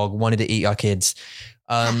 huge dog, wanted to eat our kids.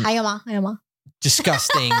 还有吗？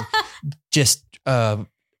 Disgusting. Just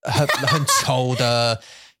很臭的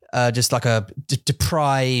just like a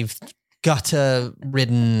deprived,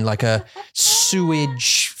 gutter-ridden, like a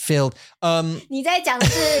sewage-filled. 你在讲的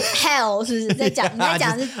是 hell 是不是？你在讲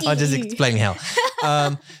的是地狱。I'm just explaining hell.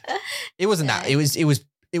 It wasn't that.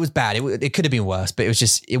 It was bad. It could have been worse, but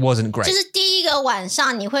it wasn't great. 就是第一个晚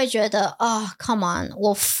上你会觉得come on，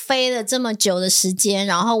 我飞了这么久的时间，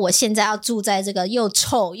然后我现在要住在这个又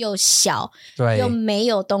臭又小又没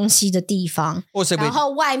有东西的地方，然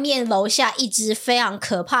后外面楼下一只非常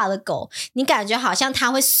可怕的狗，你感觉好像它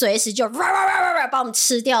会随时就把我们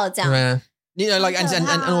吃掉这样。Yeah. You know, like and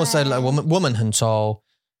also like woman 很臭。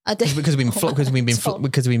Because we've been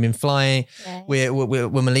flying, we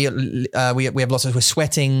have lots of we're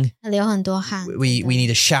sweating. 流很多汗 We need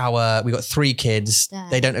a shower. We got 3 kids.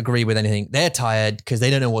 They don't agree with anything. They're tired because they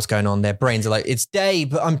don't know what's going on. Their brains are like, it's day,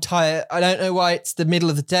 but I'm tired. I don't know why it's the middle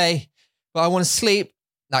of the day, but I want to sleep.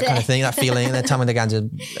 That kind of thing, that feeling. And then time the ganza.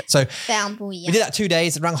 So 非常不一样 we did that 2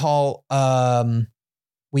 days at Ranghol.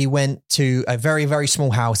 We went to a very, very small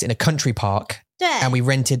house in a country park. 对 And we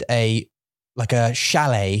rented like a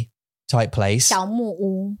chalet type place. 小木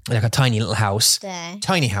屋 Like a tiny little house. 对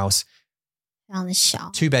Tiny house. 非常的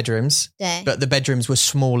小 2 bedrooms. 对 But the bedrooms were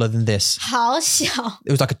smaller than this. 好小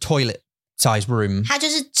It was like a toilet size room. 它就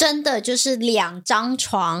是真的就是2张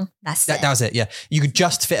床 That was it, yeah. You could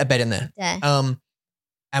just fit a bed in there. 对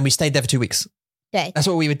And we stayed there for 2 weeks. 对 That's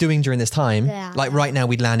what we were doing during this time. Yeah. Like right now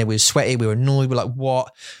we'd landed, we were sweaty, we were annoyed, we were like,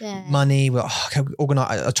 what? 对 Money, we were like, okay,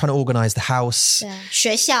 I was trying to organize the house. 对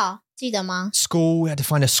学校记得吗 School, we had to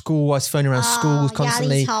find a school. I was phoning around schools 压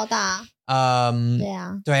力 constantly. 超大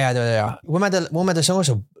对啊 对啊我们的生活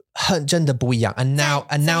是很真的不一样 and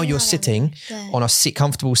now you're sitting 对 on a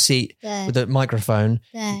comfortable seat 对 with a microphone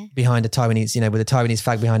对 behind a Taiwanese, with a Taiwanese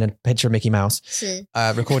flag behind a picture of Mickey Mouse, 是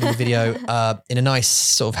recording the video in a nice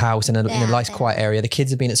sort of house in a nice quiet area. The kids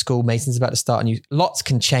have been at school. Mason's about to start, and lots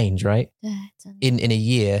can change, right? 对真的 In a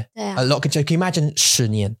year, 对啊 a lot can change. Can you imagine 10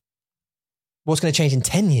年? What's going to change in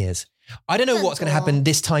 10 years? I don't know what's going to happen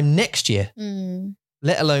this time next year,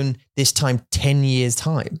 let alone this time 10 years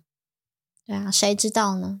time. 对啊谁知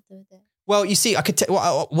道呢对不对 Well, you see, I could tell.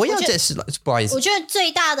 What you just surprised? 我觉得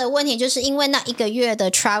最大的问题就是因为那1个月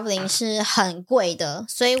的 traveling 是很贵的，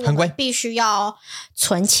所以我们必须要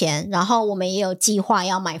存钱，然后我们也有计划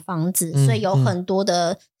要买房子，所以有很多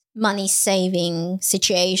的 money saving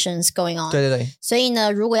situations going on。对所以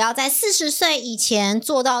呢，如果要在40岁以前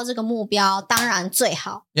做到这个目标，当然最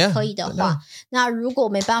好，可以的话。那如果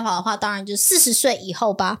没办法的话，当然就40岁以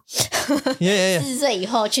后吧。40岁以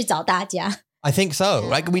后去找大家。I think so.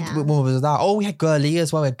 Like what was that? Oh, we had girly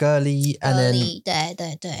as well. We had girly, and then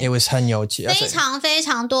对 it was 很有趣，非常非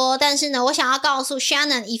常多。但是呢，我想要告诉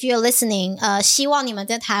Shannon, if you're listening, 希望你们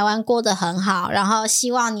在台湾过得很好，然后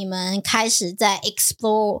希望你们开始在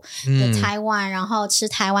explore the Taiwan，然后吃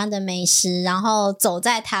台湾的美食，然后走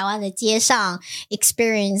在台湾的街上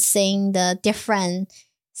 ，experiencing the different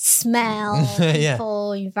smell,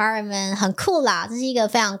 people, environment， 很酷啦，这是一个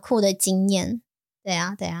非常酷的经验。对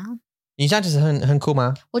啊。你现在就是很酷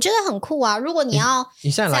吗？我觉得很酷啊！如果你要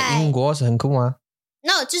你现在来英国是很酷吗？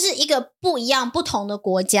那就是一个不一样、不同的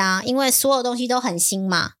国家，因为所有东西都很新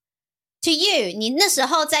嘛。To you， 你那时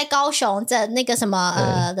候在高雄的那个什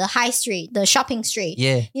么the High Street，the Shopping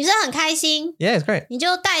Street， 你是很开心 ，Yeah, it's great。你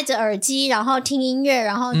就戴着耳机，然后听音乐，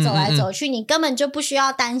然后走来走去，你根本就不需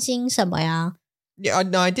要担心什么呀。Yeah,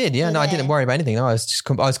 no, I did. Yeah, no, I didn't worry about anything. No, I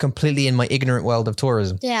was completely in my ignorant world of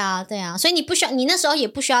tourism. 对啊，所以你那时候也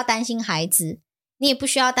不需要担心孩子，你也不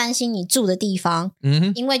需要担心你住的地方，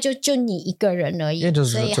因为就你一个人而已，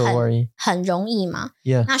所以很容易嘛。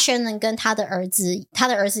那 Shannon 跟他的儿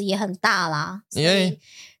子也很大啦，所以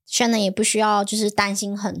Shannon 也不需要就是担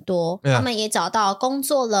心很多，他们也找到工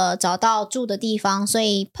作了，找到住的地方，所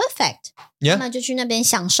以 perfect， 他们就去那边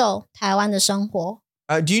享受台湾的生活。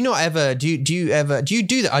Do you not ever do you do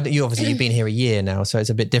that? You obviously you've been here a year now, so it's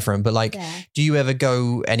a bit different. But like, do you ever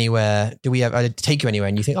go anywhere? Do we ever take you anywhere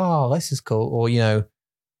and you think, oh, this is cool, or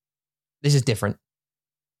this is different?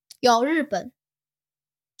 有日本，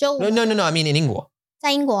就no. I mean in 英国，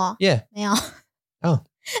在英国 ，Yeah， 没有哦，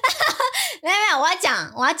没有，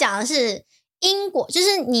我要讲的是英国，就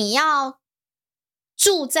是你要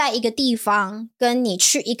住在一个地方跟你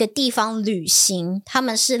去一个地方旅行，他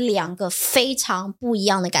们是2个非常不一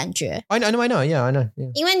样的感觉。 I know, yeah, I know.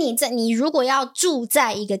 Yeah. 因为你如果要住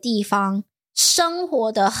在一个地方，生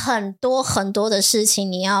活的很多很多的事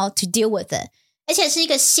情你要 to deal with it，而且是一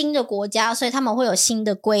个新的国家，所以他们会有新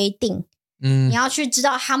的规定。你要去知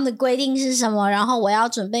道他们的规定是什么，然后我要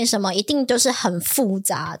准备什么，一定都是很复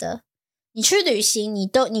杂的。你去旅行，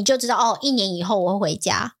你就知道哦，1年以后我会回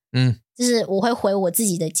家，就是我会回我自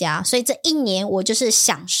己的家，所以这1年我就是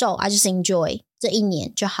享受 I just enjoy 这1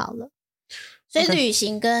年就好了。所以旅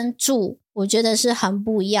行跟住我觉得是很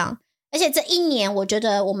不一样，而且这1年我觉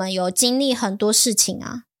得我们有经历很多事情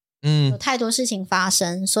啊，有太多事情发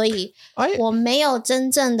生，所以我没有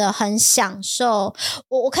真正的很享受。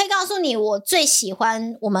我可以告诉你，我最喜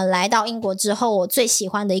欢我们来到英国之后，我最喜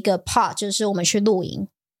欢的一个 part 就是我们去露营。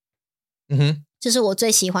这是我最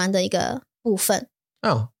喜欢的一个部分。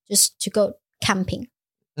就是 to go camping，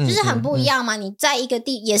就是很不一样嘛。你在一个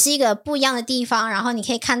也是一个不一样的地方，然后你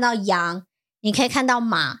可以看到羊，你可以看到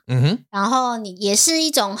马，然后你也是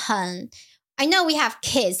一种很 I know we have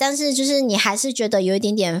kids， 但是就是你还是觉得有一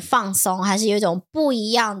点点放松，还是有一种不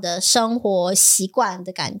一样的生活习惯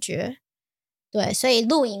的感觉。对，所以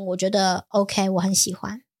露营我觉得 OK， 我很喜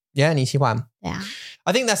欢。Yeah， 你喜欢？对啊。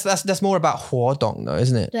I think that's more about 活动 though,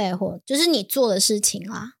 isn't it? 对，就是你做的事情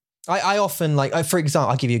啦。I often for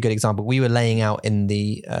example, I'll give you a good example. We were laying out in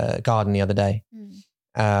the garden the other day,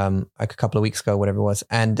 like a couple of weeks ago, whatever it was,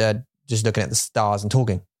 and just looking at the stars and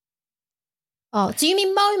talking. Oh, do you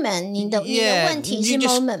mean moment? 你的问题是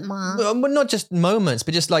moment 吗？ Not just moments,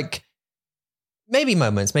 but just like maybe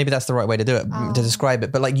moments. Maybe that's the right way to do it, to describe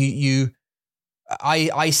it. But like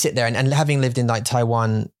I sit there and having lived in like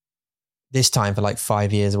Taiwan this time for like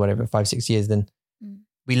 5 years or whatever, 5-6 years, then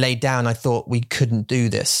we laid down. I thought we couldn't do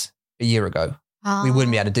this a year ago. We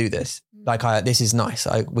wouldn't be able to do this. Like, this is nice.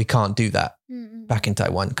 We can't do that back in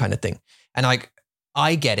Taiwan kind of thing. And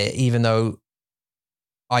I get it, even though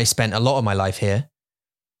I spent a lot of my life here,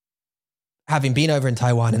 having been over in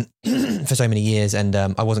Taiwan and for so many years. And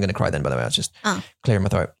I wasn't going to cry then, by the way. I was just clearing my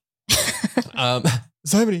throat.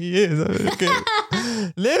 So many years.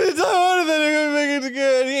 Live in Taiwan and then I'm going to make it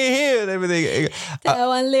good here and everything. 台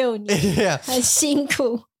湾6年 Yeah. 很辛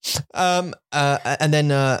苦。 And then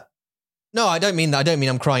no, I don't mean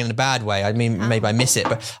I'm crying in a bad way. I mean maybe I miss it,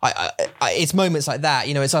 but I it's moments like that.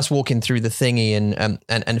 You know, it's us walking through the thingy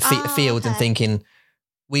and fields and thinking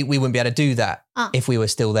we wouldn't be able to do that if we were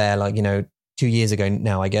still there. Like, you know, 2 years ago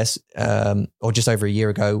now, I guess, or just over a year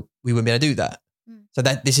ago, we wouldn't be able to do that. So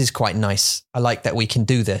this is quite nice. I like that we can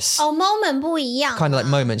do this. moment 不一样。Kind of like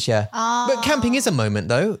moments, yeah. But camping is a moment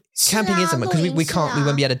though. Camping is a moment because we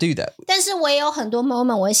won't be able to do that. 但是我也有很多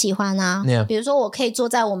moment 我喜欢啊。比如说我可以坐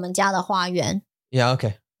在我们家的花园。Yeah,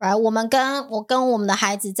 okay. Right， 我跟我们的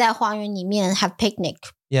孩子在花园里面 have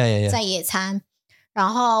picnic。Yeah. 在野餐。然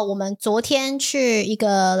后我们昨天去一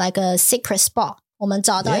个 like a secret spot， 我们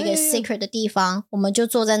找到一个 secret 的地方，我们就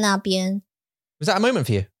坐在那边。Was that a moment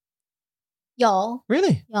for you? 有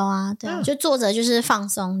Really? 有啊，对啊，就坐着就是放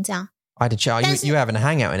松这样。I had to chat. You were having a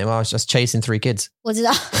hangout in it while I was just chasing 3 kids. 我知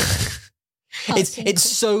道。It's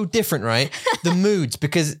so different, right? The moods,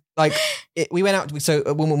 because like we went out. So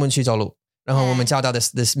我们去走路，然后我们找到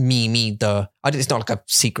this 秘密的 it's not like a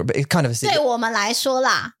secret, but it's kind of a secret. 对我们来说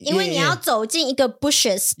啦，因为你要走进一个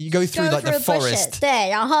bushes, you go through like the forest. 对，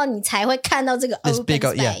然后你才会看到这个 open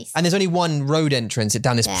space. Yeah. And there's only one road entrance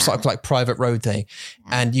down this sort of like private road thing,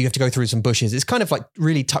 and you have to go through some bushes. It's kind of like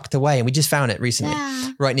really tucked away, and we just found it recently,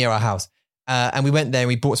 right near our house. And we went there and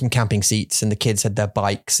we bought some camping seats, and the kids had their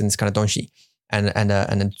bikes and this kind of donshi. And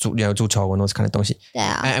then you know 足球 and those kind of 东西.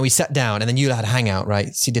 Yeah. And we sat down, and then you had a hangout,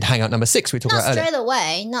 right? So you did hangout number 6. We talked about earlier. Not straight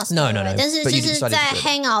away, not straight away. 但是就是在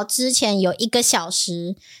hangout 之前有1个小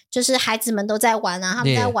时，就是孩子们都在玩啊，他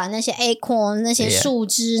们在玩那些 acorn 那些树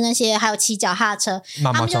枝那些，还有骑脚踏车，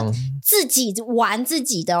他们就自己玩自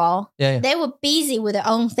己的哦。Yeah. They were busy with their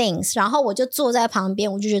own things. 然后我就坐在旁边，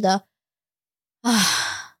我就觉得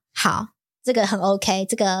好。这个很 OK，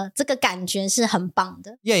 这个感觉是很棒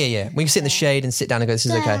的。Yeah. We can sit in the shade and sit down and go, this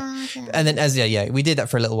is okay. And then we did that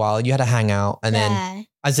for a little while. You had a hangout, and then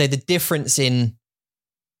I'd say the difference in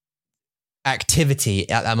activity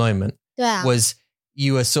at that moment was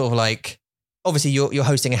you were sort of like, obviously you're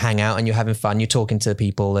hosting a hangout and you're having fun, you're talking to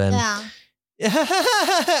people, and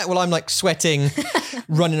well, I'm like sweating,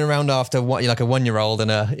 running around after like a 1-year-old and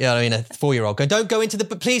a 4-year-old going, don't go into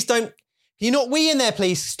please don't. You're not in there,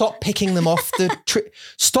 please. Stop picking them off the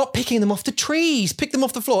Stop picking them off the trees. Pick them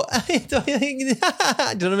off the floor. Do you know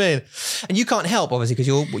what I mean? And you can't help, obviously, because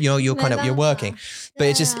you're kind of you're working. But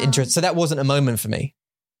it's just interesting. So that wasn't a moment for me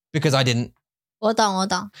because I didn't. 我懂。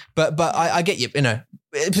But I get you. You know,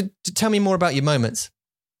 tell me more about your moments.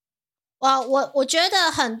 我觉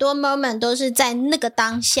得很多 moment 都是在那个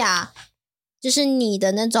当下，就是你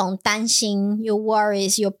的那种担心 your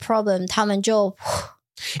worries, your problem, 他们就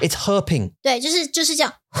It's herping. 对，就是这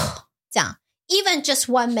样，这样。Even just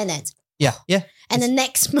 1 minute. Yeah, yeah. And the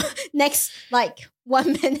next like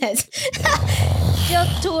 1 minute 就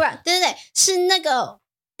突然，对，是那个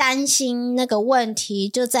担心那个问题，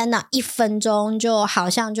就在那1分钟，就好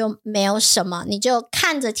像就没有什么，你就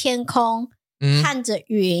看着天空，看着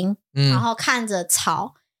云，然后看着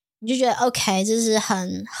草，你就觉得 OK， 这是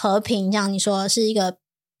很和平，像你说是一个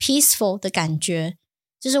peaceful 的感觉，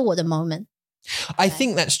这是我的 moment. I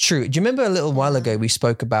think that's true. Do you remember a little while ago we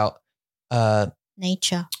spoke about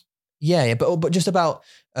nature? Yeah, but just about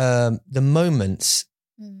the moments.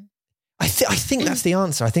 I think that's the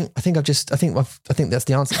answer. I think that's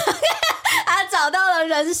the answer. 他找到了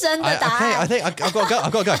人生的答案。Okay, I've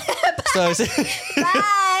got to go. So,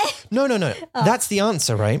 Bye. No. Oh. That's the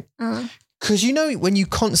answer, right? Because you know when you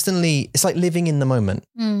constantly, it's like living in the moment.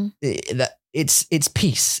 It's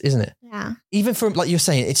peace, isn't it? Yeah. Even for, like you're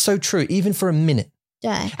saying, it's so true. Even for a minute.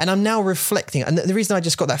 对。And I'm now reflecting, and the reason I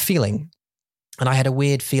just got that feeling, and I had a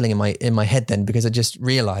weird feeling in my head then because I just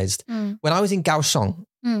realized when I was in Kaohsiung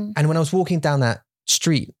and when I was walking down that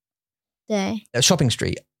street, 对。shopping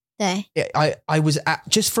street, 对。I was at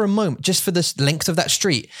just for a moment, just for the length of that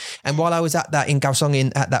street, and while I was at that in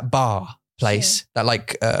Kaohsiung at that bar place, that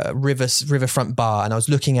like riverfront bar, and I was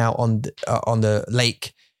looking out on the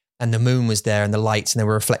lake. And the moon was there and the lights and they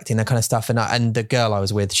were reflecting that kind of stuff. And the girl I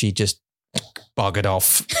was with, she just buggered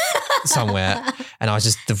off somewhere. And I was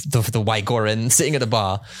just the white Goran sitting at the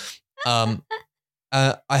bar. I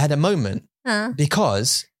had a moment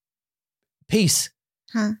because peace.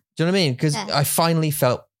 Do you know what I mean? Because I finally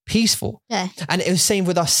felt peaceful. And it was same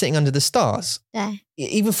with us sitting under the stars.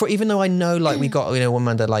 Even though I know like we got,我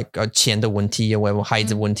们的 like 钱的问题 or whatever, 孩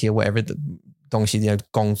子问题 or whatever 的东西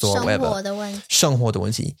工作 whatever 生活的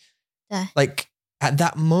问题 like at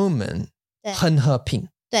that moment 很和平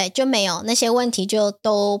对就没有那些问题就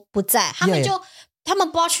都不在他们不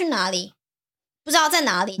知道去哪里不知道在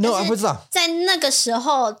哪里 No, 不知道在那个时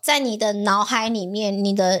候在你的脑海里面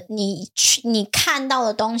你看到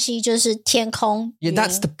的东西就是天空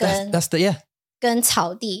that's the 跟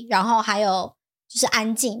草地然后还有就是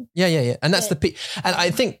安静 yeah and that's the and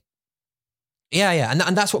I think Yeah,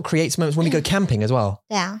 and that's what creates moments when we go camping as well.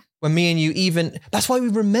 Yeah. When me and you even, that's why we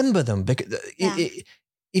remember them because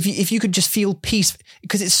if you could just feel peace,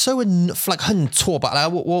 because it's so like 很挫败 like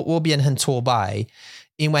我变很挫败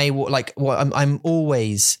因为 like I'm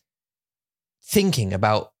always thinking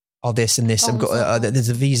about this and this. I've got there's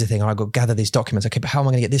a visa thing. Or I've got to gather these documents. Okay, but how am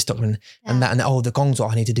I going to get this document and that? And the gongzo,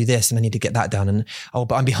 I need to do this and I need to get that done. And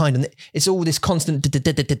but I'm behind. And it's all this constant.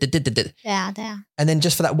 Yeah. And then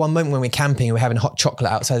just for that one moment when we're camping and we're having hot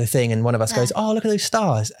chocolate outside the thing, and one of us goes, "Oh, look at those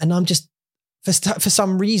stars!" And I'm just for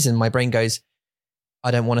some reason my brain goes,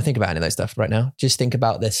 "I don't want to think about any of those stuff right now. Just think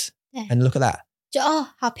about this and look at that." 就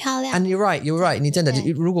好漂亮 And you're right. 你真的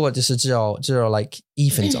如果就是只有 like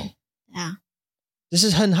 1分钟 This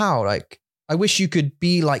is 很好 like I wish you could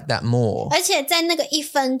be like that more. 而且在那个1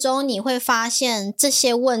分钟你会发现这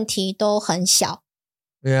些问题都很小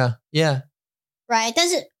Yeah. Right 但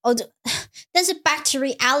是 back to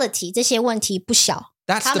reality 这些问题不小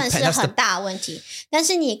他们是很大的问题但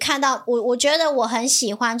是你看到我觉得我很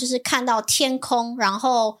喜欢就是看到天空然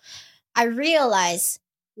后 I realize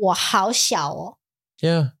我好小哦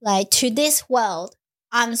Yeah. Like to this world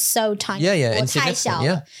I'm so tiny. Yeah, 我太小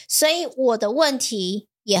了 所以我的问题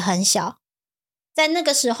也很小在那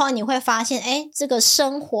个时候你会发现这个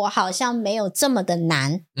生活好像没有这么的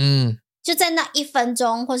难就在那1分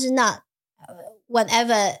钟或是那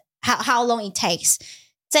whenever how long it takes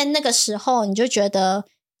在那个时候你就觉得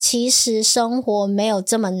其实生活没有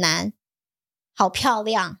这么难好漂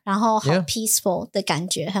亮然后好 peaceful 的感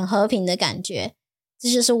觉很和平的感觉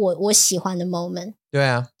这就是我喜欢的 moment 对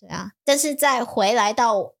啊但是再回来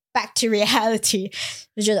到 back to reality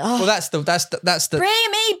就觉得Well that's the bring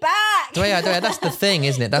me back 对啊 that's the thing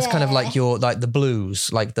isn't it that's kind of like your like the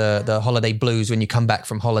blues like the holiday blues when you come back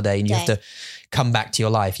from holiday and you have to come back to your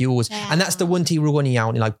life you always and that's the 问题如果你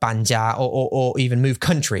要 like 搬家 or even move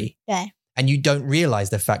country 对 and you don't realize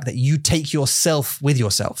the fact that you take yourself with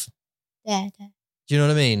yourself 对 Do you know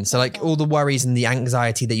what I mean? So like all the worries and the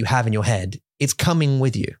anxiety that you have in your head, it's coming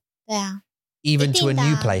with you. 对啊 Even to a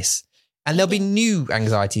new place. And there'll be new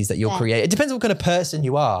anxieties that you'll create. It depends on what kind of person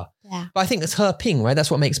you are. Yeah. But I think it's herping, right?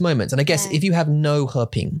 That's what makes moments. And I guess if you have no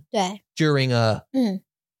herping 对 during an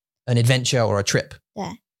adventure or a trip,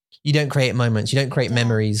 对 you don't create moments, you don't create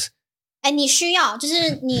memories. 你需要就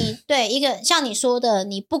是你对一个像你说的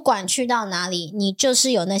你不管去到哪里你就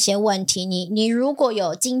是有那些问题你如果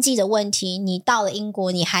有经济的问题你到了英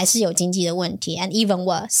国你还是有经济的问题 and even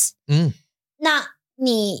worse 那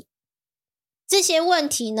你这些问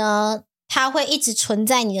题呢，它会一直存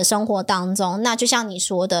在你的生活当中。那就像你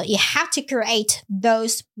说的 ，you have to create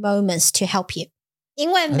those moments to help you， 因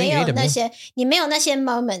为没有那些，你没有那些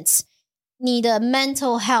moments， 你的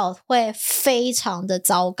mental health 会非常的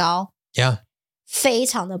糟糕 ，Yeah， 非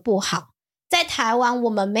常的不好。在台湾，我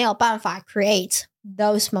们没有办法 create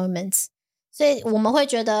those moments， 所以我们会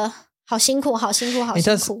觉得好辛苦，好辛苦，好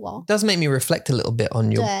辛苦哦。It does make me reflect a little bit on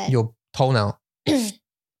your 头脑。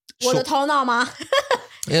我的头脑吗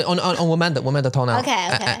？on 我们的头脑。Okay.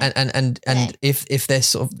 And if there's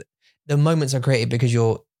sort of the moments are created because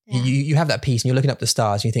you have that peace and you're looking up the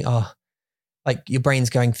stars and you think, like your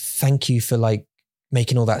brain's going, thank you for like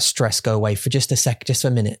making all that stress go away for just a sec, just for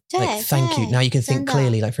a minute. Like thank you. Now you can think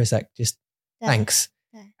clearly, like for a sec, just thanks.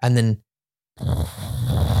 And then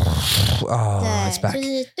it's back. 就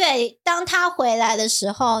是对，当他回来的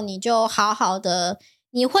时候，你就好好的。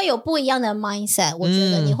你会有不一样的 mindset， 我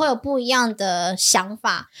觉得你会有不一样的想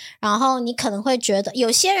法，然后你可能会觉得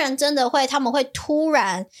有些人真的会，他们会突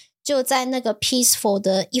然就在那个 peaceful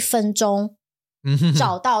的1分钟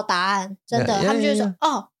找到答案，真的，他们就说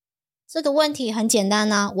这个问题很简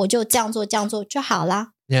单啊，我就这样做就好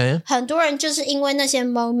啦。很多人就是因为那些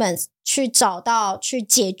moments 去找到去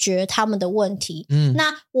解决他们的问题，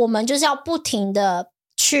那我们就是要不停的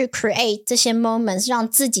去 create 这些 moments， 让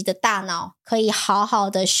自己的大脑可以好好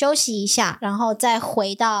的休息一下，然后再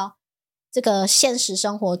回到这个现实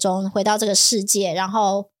生活中，回到这个世界，然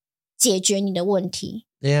后解决你的问题。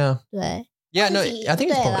Yeah. 对。Yeah, no, I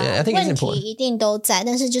think it's important. Yeah, I think it's important. 问题一定都在，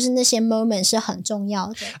但是就是那些 moment 是很重要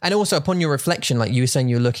的。And also upon your reflection, like you were saying,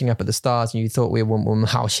 you were looking up at the stars and you thought we were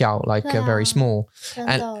好小, like very small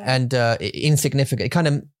and insignificant. It kind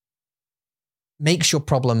of makes your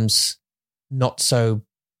problems not so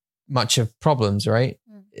much of problems, right?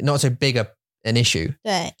 Not so big an issue.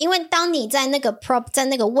 对，因为当你在那个在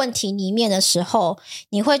那个问题里面的时候，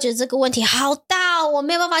你会觉得这个问题好大，我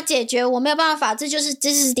没有办法解决，我没有办法，这就是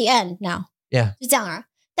this is the end now. Yeah. 就这样啊。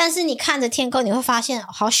但是你看着天空，你会发现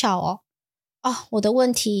好小哦，我的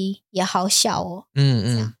问题也好小哦。所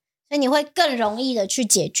以你会更容易的去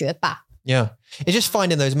解决吧。Yeah. It's just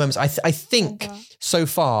finding those moments. I think so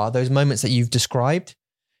far, those moments that you've described,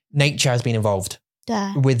 nature has been involved. 对。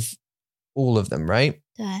With all of them, right?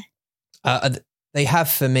 对。They have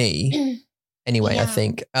for me, anyway, I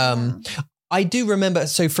think. I do remember,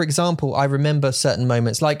 so for example, I remember certain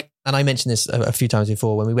moments, like, and I mentioned this a few times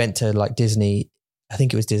before, when we went to like Disney, I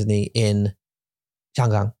think it was Disney in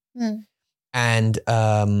Shanghai. And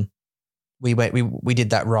we did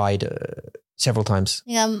that ride several times.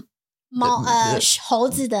 那个猴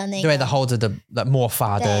子的那个。对，猴子的魔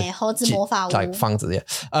法的。对，猴子魔法屋。like 房子 yeah.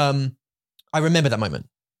 I remember that moment.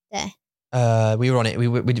 对。We were on it. We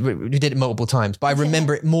did it multiple times, but I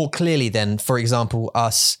remember it more clearly than, for example,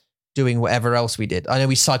 us doing whatever else we did. I know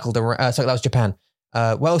we cycled around. So that was Japan.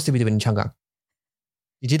 What else did we do in Chang'an?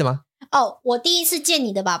 你记得吗？我第一次见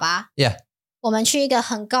你的爸爸。Yeah. 我们去一个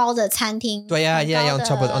很高的餐厅。对呀 ，on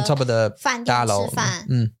top of the 饭店吃饭。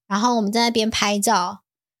然后我们在那边拍照。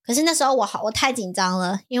可是那时候我太紧张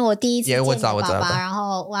了，因为我第一次见你爸爸，然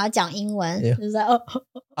后我要讲英文，就是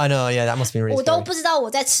I know, yeah, that must be really. 我都不知道我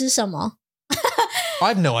在吃什么。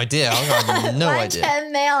I have no idea. I have no idea. 完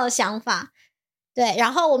全没有想法。对，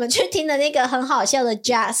然后我们去听的那个很好笑的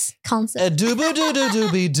jazz concert。Dooby doo doo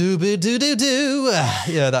dooby dooby doo doo doo.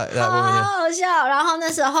 Yeah, that one. 好好笑。然后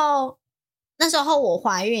那时候我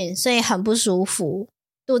怀孕，所以很不舒服，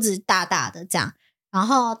肚子大大的这样。然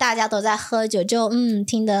后大家都在喝酒，就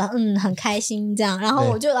听得很开心这样。然后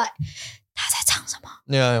我就来，他在唱什么？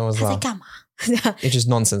 Yeah, 他在干嘛？It's just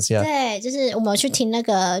nonsense, yeah. 对，就是我们去听那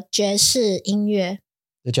个爵士音乐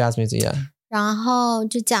 ，the jazz music, yeah. 然后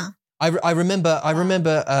就这样。I remember.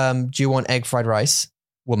 Do you want egg fried rice,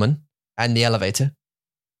 woman, and the elevator?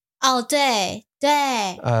 对。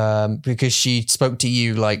Because she spoke to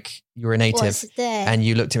you like you were a native, 对 and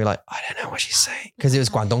you looked at me like I don't know what she's saying because it was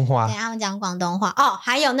广东话。对，他们讲广东话。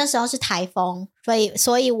还有那时候是台风，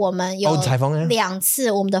所以我们有台风2次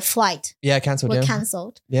我们的 flight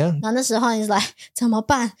cancelled. Yeah. 然后那时候你来怎么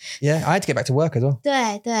办 ？Yeah, I had to get back to work as well.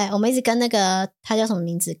 对，我们一直跟那个他叫什么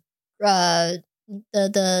名字the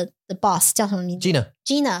boss 叫什么名字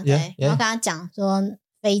 ？Gina 对，然后跟他讲说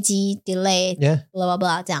飞机 delay， blah blah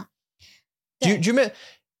blah 这样。Do you remember?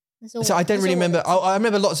 So I don't really remember. I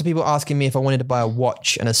remember lots of people asking me if I wanted to buy a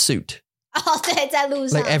watch and a suit. 对，在路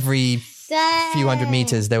上。Like every few hundred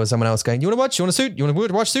meters, there was someone else going, "You want a watch? You want a suit? You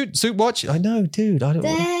want a watch? Suit watch?" I know, dude. I don't.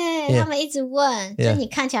 对，他们一直问，就你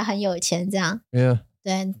看起来很有钱这样。Yeah.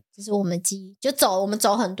 对，这是我们记忆，我们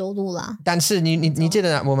走很多路啦。但是你记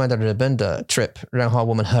得我们的日本的 trip， 然后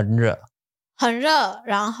我们很热。很热，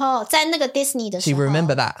然后在那个 Disney 的 So 时 you 候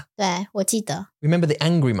remember that? 对，我记得 Remember the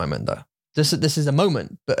angry moment though. This is a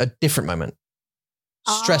moment, but a different moment.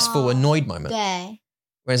 Stressful, annoyed moment. 对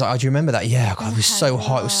Whereas like, oh, do you remember that? Yeah, God, it was so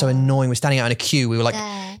hot. It was so annoying. We're standing out in a queue. We were like,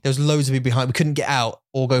 对 there was loads of people behind. We couldn't get out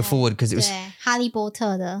or go forward because it was 对，哈利波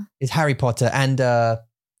特的 it's Harry Potter and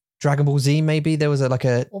Dragon Ball Z. Maybe there was like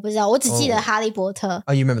a. 我不知道，我只记得哈利波特，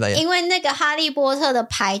 Oh, you remember that? Yeah. 因为那个哈利波特的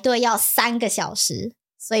排队要3个小时，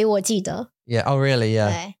所以我记得。 Yeah. Oh, really? Yeah.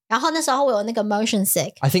 对，然后那时候我有那个 motion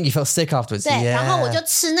sick， I think you felt sick afterwards. 对， Yeah. 然后我就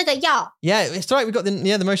吃那个药， Yeah, it's right. We got the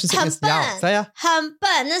motion sickness. 很笨 Yeah. So, yeah. 很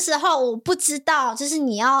笨。那时候我不知道，就是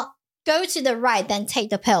你要 go to the right then take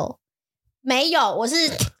the pill， 没有，我是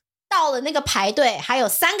到了那个排队还有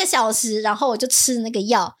3个小时，然后我就吃那个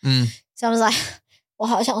药。So I was like， 我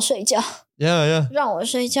好想睡觉， Yeah. 让我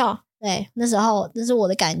睡觉。对，那时候那是我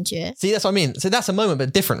的感觉。 See, that's what I mean. So that's a moment,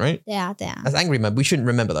 but different, right? 对啊，对啊， That's angry moment. We shouldn't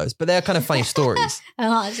remember those, but they're kind of funny stories. 很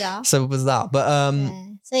好笑。 So was that? But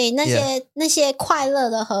对，所以那些快乐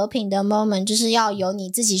的和平的 moment， 就是要由你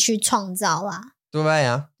自己去创造啦。对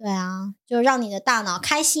啊，对啊，就让你的大脑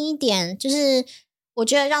开心一点。就是我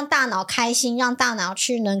觉得让大脑开心，让大脑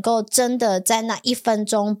去能够真的在那1分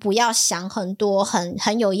钟不要想很多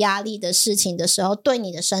很有压力的事情的时候，对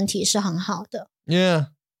你的身体是很好的。 Yeah.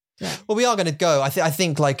 Well, we are going to go. I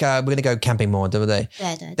think like we're going to go camping more, 对不对？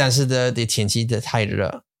对对但是的天气的太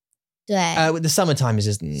热。对。The summertime is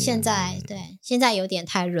just. 现在有点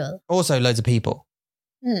太热了。 Also, loads of people.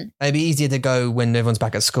 嗯， It'd be easier to go when everyone's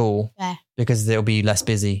back at school 对 because it'll be less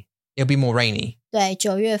busy. It'll be more rainy, 对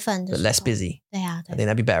，9月份的 but 时候 less busy. 对啊， I 对 think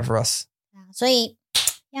that'd be better for us. 啊，所以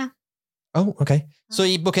Oh, okay. So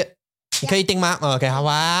you book it. 你可以订吗？ Okay, 好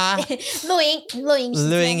啊。录音时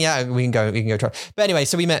间 Yeah, we can go try. But anyway,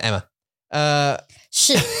 so we met Emma.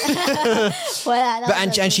 是回来了。 But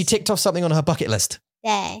and she ticked off something on her bucket list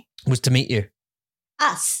对 was to meet you.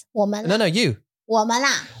 us 我们 No, you. 我们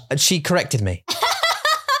啦， And she corrected me.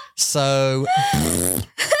 So,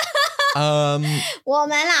 我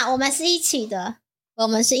们啦，我们是一起的，我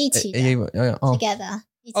们是一起的 oh. together。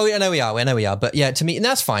 Oh, yeah, I know we are. But yeah, to meet, and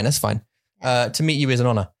that's fine. To meet you is an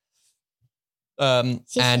honor.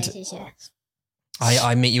 谢 And 谢谢谢。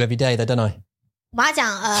 I meet you every day, though, don't I? 我要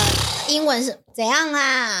讲英文是怎样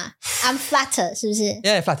啊 ？I'm flattered， 是不是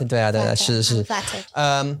Yeah, flattered. Yeah, I'm 是。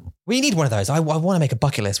 flattered。 We need one of those. I want to make a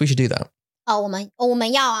bucket list. We should do that. 我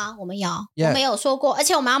们要啊，我们要。 Yeah. 我们有说过，而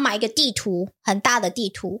且我们要买一个地图，很大的地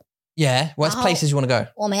图， Yeah. What's Oh. places you want to go?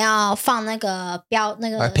 我们要放那个那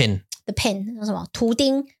个 Like a pin. the pin 那什么图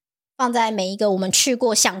钉，放在每一个我们去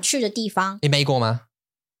过想去的地方。 In 美国吗？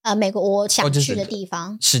美国我想就是去的地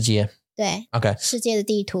方，世界。对 Okay. 世界的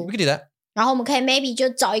地图 We。could do that. 然后我们可以 maybe 就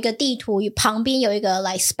找一个地图，旁边有一个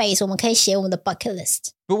like space， 我们可以写我们的 bucket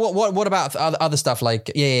list。 But what about other stuff like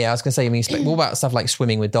yeah, I was gonna say what about stuff like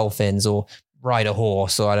swimming with dolphins or ride a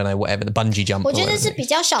horse or I don't know whatever the bungee jump? 我觉得是比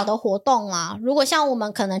较小的活动啦。如果像我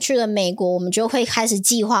们可能去了美国，我们就会开始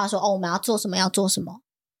计划说我们要做什么，要做什么。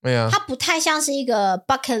 Yeah. 它不太像是一个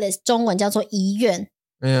bucket list， 中文叫做遗愿，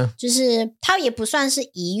 Yeah. 就是它也不算是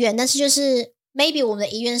遗愿，但是就是 maybe 我们的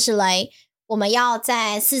遗愿是来我们要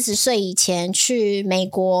在40岁以前去美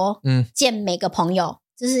国见每个朋友，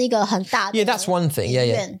这是一个很大的 Yeah, that's one thing.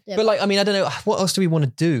 Yeah. 对 But like, I mean, I don't know what else do we want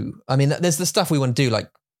to do. I mean, there's the stuff we want to do, like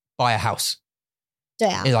buy a house. 对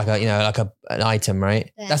啊 It's like an item,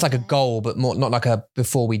 right? Yeah. That's like a goal, but more not like a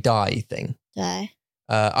before we die thing. 对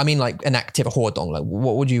I mean, like an active活动. Like,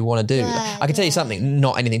 what would you want to do? Yeah, I can tell you yeah. something,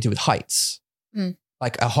 not anything to do with heights. Mm.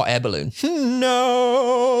 Like a hot air balloon.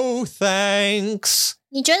 No, thanks.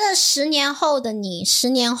 你觉得10年后的你，10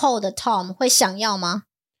年后的 Tom 会想要吗？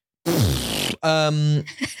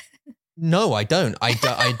 No, I don't. I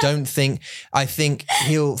don't think. I think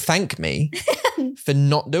he'll thank me for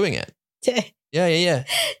not doing it. 对 Yeah.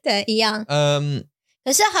 对，一样。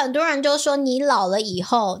可是很多人就说，你老了以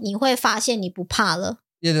后，你会发现你不怕了。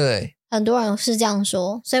 Yeah. 很多人是这样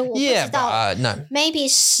说，所以我不知 Yeah, 道。 but no.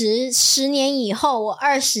 maybe 10年以后，我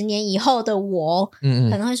20年以后的我，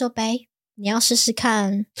可能会说，Babe，你要试试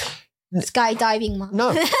看 skydiving 吗？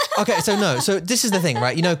 No. Okay, so no. So this is the thing,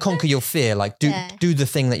 right? You know, conquer your fear. Like do the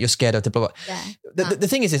thing that you're scared of. Blah, blah, blah. The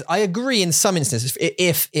thing is this. I agree in some instances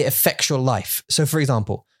if it affects your life. So, for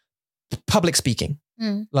example, public speaking.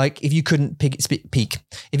 Like if you couldn't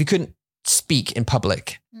if you couldn't speak in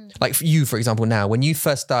public, like for you, for example, now when you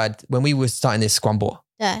first started, when we were starting this Squamble,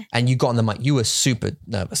 对 and you got on the mic, you were super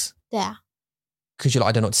nervous. 对啊， Because you're like,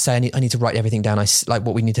 I don't know what to say. I need to write everything down. Like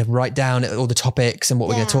what we need to write down, all the topics and what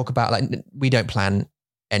we're going to talk about. Like we don't plan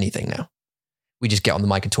anything now. We just get on the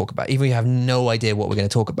mic and talk about it. Even if we have no idea what we're going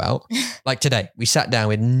to talk about. Like today, we sat down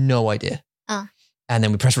with no idea. and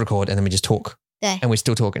then we press record, and then we just talk. Yeah. And we're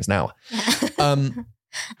still talking. It's an hour.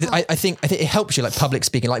 I think it helps you, like public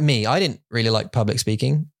speaking. Like me, I didn't really like public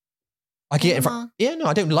speaking. I can get in front. Yeah, no,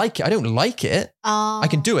 I don't like it. I don't like it. I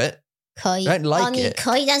can do it. 可以 I don't like 你 it.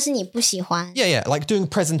 可以，但是你不喜欢。 Yeah, like doing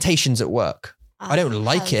presentations at work. I don't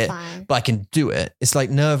like it, but I can do it. It's like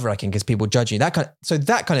nerve-wracking because people judge you. That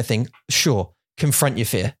kind of thing, sure, confront your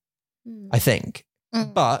fear, I think.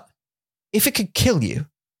 But if it could kill you,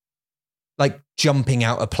 like jumping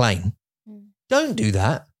out a plane, don't do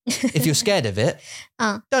that. If you're scared of it,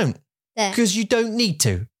 don't. Because you don't need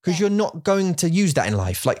to. Because you're not going to use that in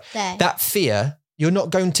life. Like that fear, you're not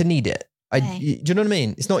going to need it. Do you know what I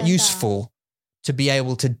mean? It's not useful to be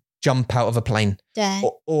able to jump out of a plane.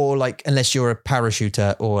 Or like, unless you're a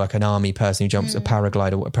parachuter or like an army person who jumps, a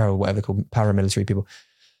paraglider, whatever they're called, paramilitary people.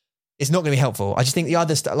 It's not going to be helpful. I just think the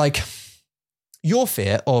other stuff, like your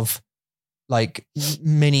fear of like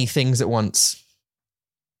many things at once,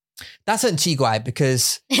 that's 很奇怪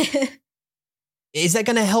because is that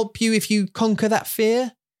going to help you if you conquer that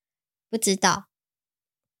fear? 不知道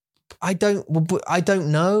I don't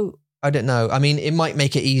know. I don't know. I mean, it might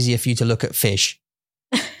make it easier for you to look at fish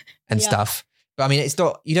and stuff. But I mean, it's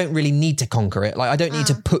not, you don't really need to conquer it. Like, I don't need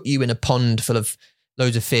to put you in a pond full of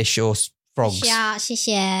loads of fish or frogs. 需要，谢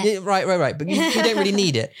谢。 Yeah, right. But you don't really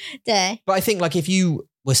need it. 对， But I think like if you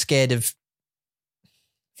were scared of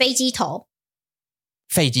飞机头。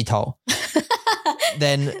飞机头,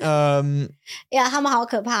 then yeah, 他们好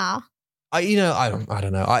可怕哦。I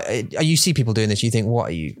don't know. You see people doing this, you think, what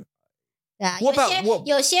are you? 对啊， What about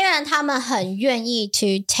有些人他们很愿意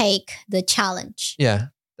to take the challenge。 Yeah.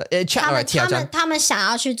 他们想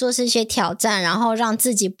要去做这些挑战，然后让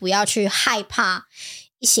自己不要去害怕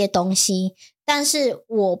一些东西。但是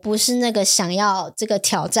我不是那个想要这个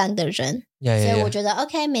挑战的人， 所以我觉得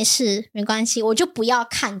OK 没事没关系，我就不要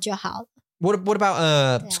看就好了。 What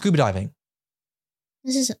about scuba diving?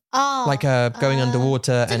 那是什么？ Like going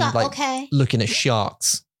underwater and like okay. looking at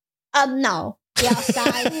sharks. No. 不要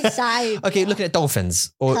鲨鱼 Okay, looking at dolphins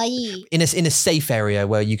or 可以 in a safe area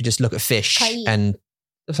where you could just look at fish 可以 and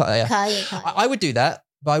stuff like that. 可以 I would do that,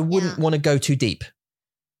 but I wouldn't want to go too deep.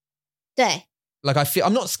 对 Like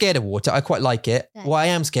I'm not scared of water. I quite like it. Yeah. What I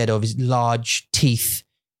am scared of is large teeth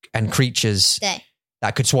and creatures 对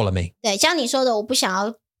that could swallow me. 对，像你说的，我不想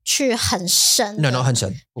要去很深的 No, not 很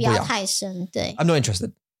深。不要太深。对 I'm not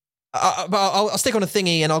interested. But I'll stick on a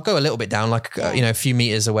thingy and I'll go a little bit down, like a few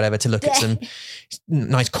meters or whatever, to look at some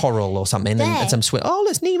nice coral or something and some swim. Oh,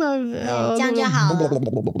 it's Nemo. 这样就好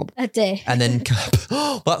了。对， And then,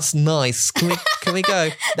 oh, that's nice. Can we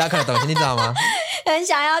go? That kind of thing. 你知道吗？很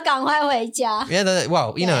想要赶快回家。 Yeah,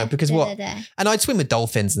 well, you know, because what? 对 And I'd swim with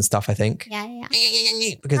dolphins and stuff, I think. Yeah.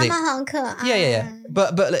 Because 他 they, 们很可爱。 yeah.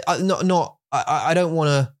 But not. I don't want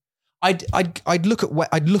to. I'd look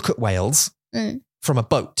at whales from a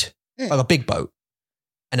boat, like a big boat,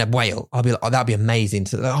 and a whale. I'll be like, oh, that'd be amazing.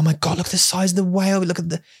 So, oh my god, look at the size of the whale. Look at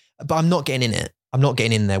the. But I'm not getting in it. I'm not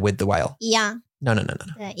getting in there with the whale. 一样。 No.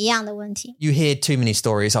 对，一样的问题。 You hear too many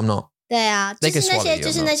stories. I'm not. 对啊， They 就 can 是那 swallow 些 you,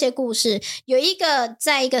 就是那些故事。有一个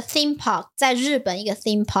在一个 theme park， 在日本一个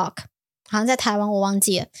theme park， 好像在台湾我忘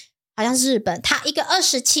记了，好像是日本。她一个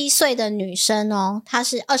27岁的女生哦，她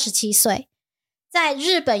是27岁，在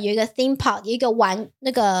日本有一个 theme park， 有一个玩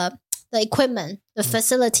那个的 equipment 的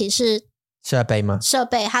facility 是设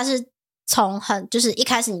备，它是从就是一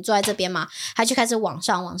开始你坐在这边嘛，它就开始往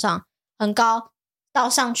上很高。到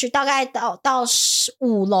上去大概到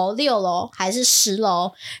5楼6楼还是10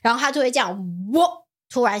楼，然后他就会这样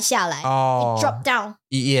突然下来drop down.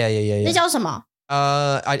 Yeah. 那叫什么？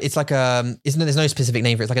 It's like there's no specific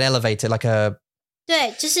name for it. It's like an elevator, like a.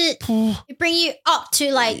 对，就是 it bring you up to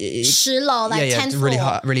like 10楼 like 10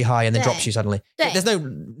 floor. really high, and then drops you suddenly. 对 There's no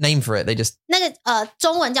name for it. They just 那个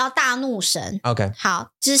中文叫大怒神。 okay.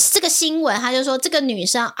 好，就是这个新闻，他就说这个女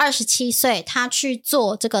生27岁，她去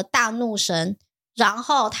做这个大怒神。然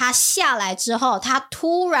后他下来之后，他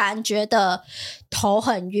突然觉得头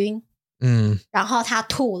很晕，然后他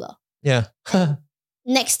吐了。Yeah.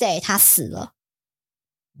 Next day 他死了。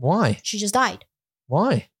Why? She just died.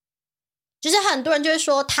 Why? 就是很多人就会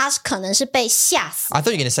说他可能是被吓死。 I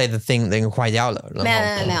thought you were going to say the thing that 坏掉了。没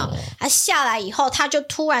有，他下来以后，他就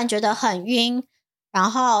突然觉得很晕，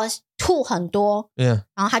然后吐很多， Yeah.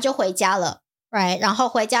 然后他就回家了 ，right？ 然后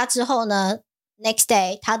回家之后呢？ Next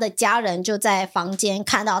day， 他的家人就在房间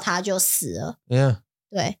看到他就死了。Yeah，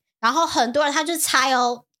 对，然后很多人他就猜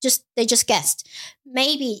哦，they just guessed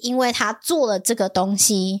maybe 因为他做了这个东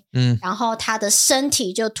西，然后他的身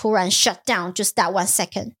体就突然 shut down just that 1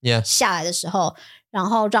 second， yeah， 下来的时候，然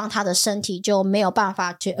后让他的身体就没有办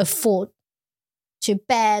法去 afford to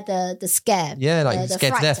bear the scab. Yeah, like the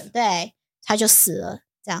scared to fright. death. 对，他就死了，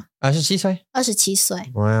这样。27岁27岁。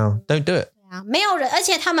 Wow, don't do it. 没有人，而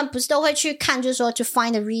且他们不是都会去看，就是说 to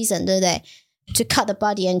find the reason， 对不对 ？To cut the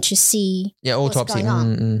body and to see Yeah, autopsy.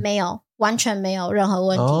 没有，完全没有任何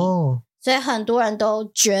问题。所以很多人都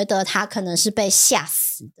觉得他可能是被吓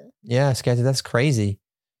死的。Yeah, scared to death. That's crazy.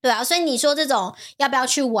 对啊，所以你说这种要不要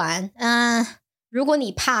去玩？如果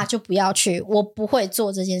你怕就不要去，我不会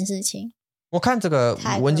做这件事情。我看这个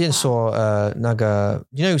文件说，那个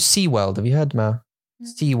you know SeaWorld? Have you heard 吗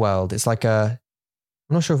？SeaWorld. It's like a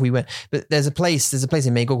I'm not sure if we went, but there's a place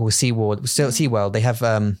in 美国 called SeaWorld. They have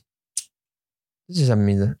this is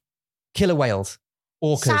something killer whales,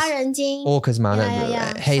 orcas. 杀人鲸 Orcas 嘛，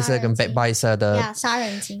黑色跟白色的。杀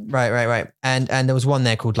人鲸。Right. And there was one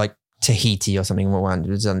there called like Tahiti or something. 忘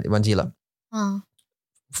记了。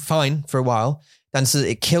Fine for a while. 但是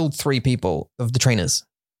it killed 3 people of the trainers.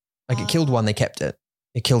 Like it killed one, they kept it.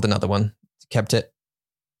 It killed another one, kept it.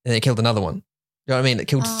 And it killed another one. You know what I mean? It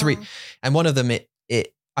killed 3. And one of them,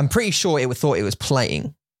 I'm pretty sure it thought it was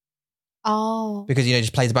playing. Because, you know, it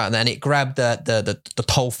just plays about and it grabbed the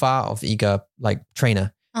tofa of Iga, like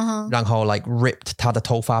trainer. 然后 like ripped 她的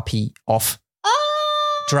头发皮 off.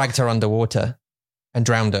 Dragged her underwater and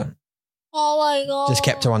drowned her. Oh my god. Just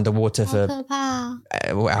kept her underwater for 可怕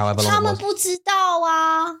however long it was. 他们不知道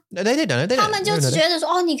啊 No, they didn't know. 他们就只觉得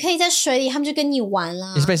说你可以在水里他们就跟你玩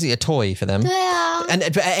啦 It's basically a toy for them. 对啊 And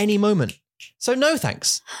but at any moment. So no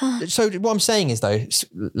thanks. So what I'm saying is though,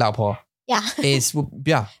 老婆 is 不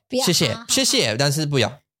要谢谢但是不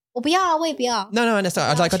要我不要啊我也不要 No, I understand.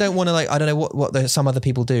 I don't want to like I don't know what some other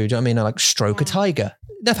people do. Do you know what I mean? Like stroke a tiger.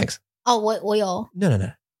 No thanks. 我有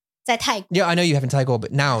No. 在泰国 Yeah, I know you have in Thailand,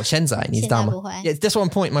 but now 现在你知道吗 Yeah, that's my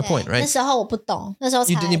point, right? 那时候我不懂那时候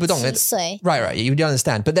才7岁 Right, you don't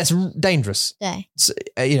understand. But that's dangerous. 对 So,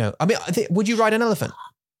 you know, I mean, would you ride an elephant?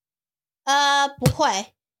 不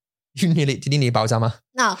会 你爆炸吗？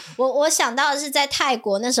那我想到的是在泰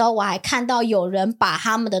国那时候我还看到有人把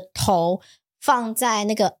他们的头放在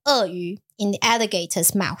那个鳄鱼 in the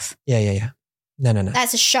alligator's mouth. Yeah. No.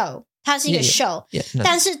 That's a show. 它是一个 show. No.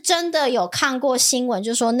 但是真的有看过新闻，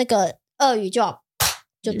就说那个鳄鱼就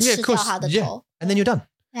吃掉他的头。And then you're done.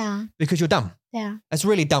 对啊 Because you're dumb. 对啊 That's a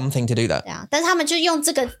really dumb thing to do that. 对啊，但是他们就用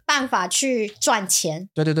这个办法去赚钱。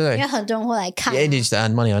对因为很多人会来看。Yeah, it is to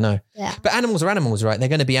earn money, I know. 对啊 But animals are animals, right? They're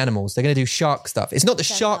going to be animals. They're going to do shark stuff. It's not the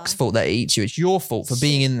shark's fault that it eats you. It's your fault for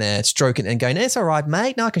being in there, stroking it and going, it's all right,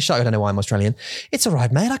 mate. No, I can shark. I don't know why I'm Australian. It's all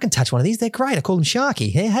right, mate. I can touch one of these. They're great. I call them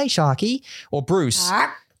Sharky. Hey, Sharky. Or Bruce.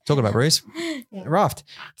 Talking about Bruce. Raft.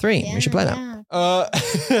 3. We should play that.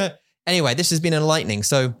 Anyway, this has been enlightening.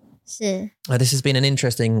 So this has been an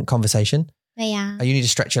interesting conversation. 对呀 You need to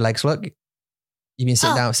stretch your legs. Look, you've been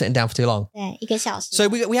sitting down for too long. 对1个小时 So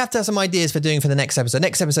we have to have some ideas for doing for the next episode.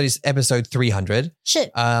 Next episode is episode 300.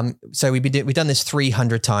 是 So we've done this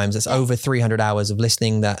 300 times. That's over 300 hours of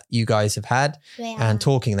listening that you guys have had 对啊 and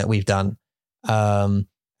talking that we've done. And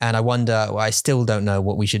I wonder, I still don't know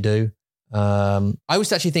what we should do. I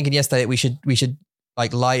was actually thinking yesterday that we should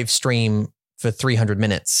like live stream for 300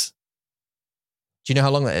 minutes. Do you know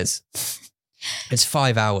how long that is? It's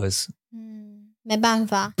 5 hours. 没办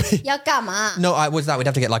法要干嘛 No, what's that? We'd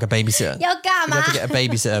have to get like a babysitter. 要干 We'd 嘛 have to get a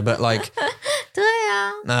babysitter, but like, 对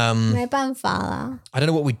啊没办法啦 I don't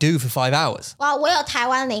know what we do for 5 hours. 哇我有台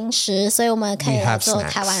湾零食所以我们可以 We 来 have 做 snacks.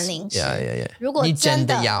 台湾零食 Yeah. 如果真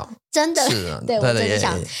的是啊对我真的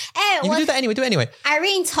想 You can do that anyway. Do it anyway.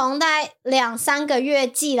 Irene 从大2-3个月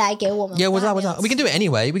寄来给我们 Yeah, what's that? We can do it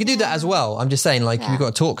anyway. We can do that as well. I'm just saying, like, we've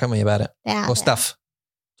got to talk, haven't we, about it? 对啊 Or stuff.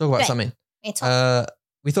 Talk about 对 something. 没错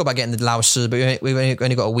We thought about getting the Lao Shi, but we've only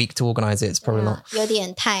got a week to organize it. It's probably not. 有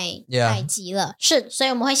点太 Yeah. 太急了是所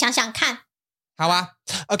以我们会想想看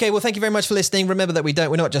Okay, well, thank you very much for listening. Remember that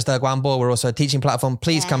we're not just a Guanbo, we're also a teaching platform.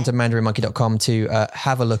 Please come to mandarinmonkey.com to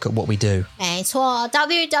have a look at what we do. 没错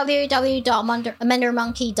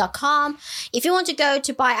www.mandarinmonkey.com If you want to go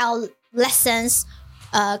to buy our lessons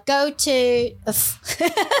go to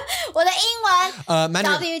我的英文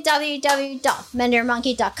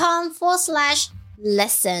www.mandarinmonkey.com/lessons right, You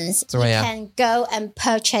yeah. can go and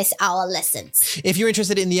purchase our lessons If you're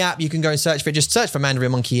interested in the app, you can go and search for it. Just search for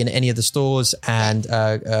Mandarin Monkey in any of the stores and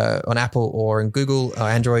on Apple or in Google or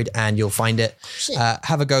Android, and you'll find it.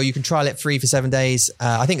 Have a go. You can trial it free for 7 days.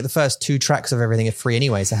 I think the first 2 tracks of everything are free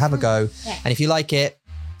anyway, so have a go. Yeah. And if you like it,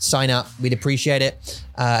 sign up. We'd appreciate it.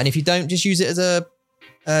 And if you don't, just use it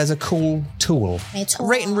as a cool tool. 没错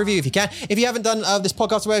Rate and review if you can. If you haven't done this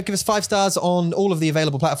podcast, well, give us 5 stars on all of the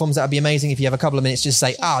available platforms. That would be amazing. If you have a couple of minutes, just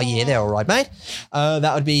say, oh yeah, they're all right, mate.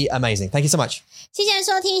 That would be amazing. Thank you so much. 谢谢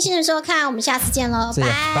收听谢谢收看我们下次见喽 See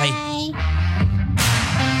ya. Bye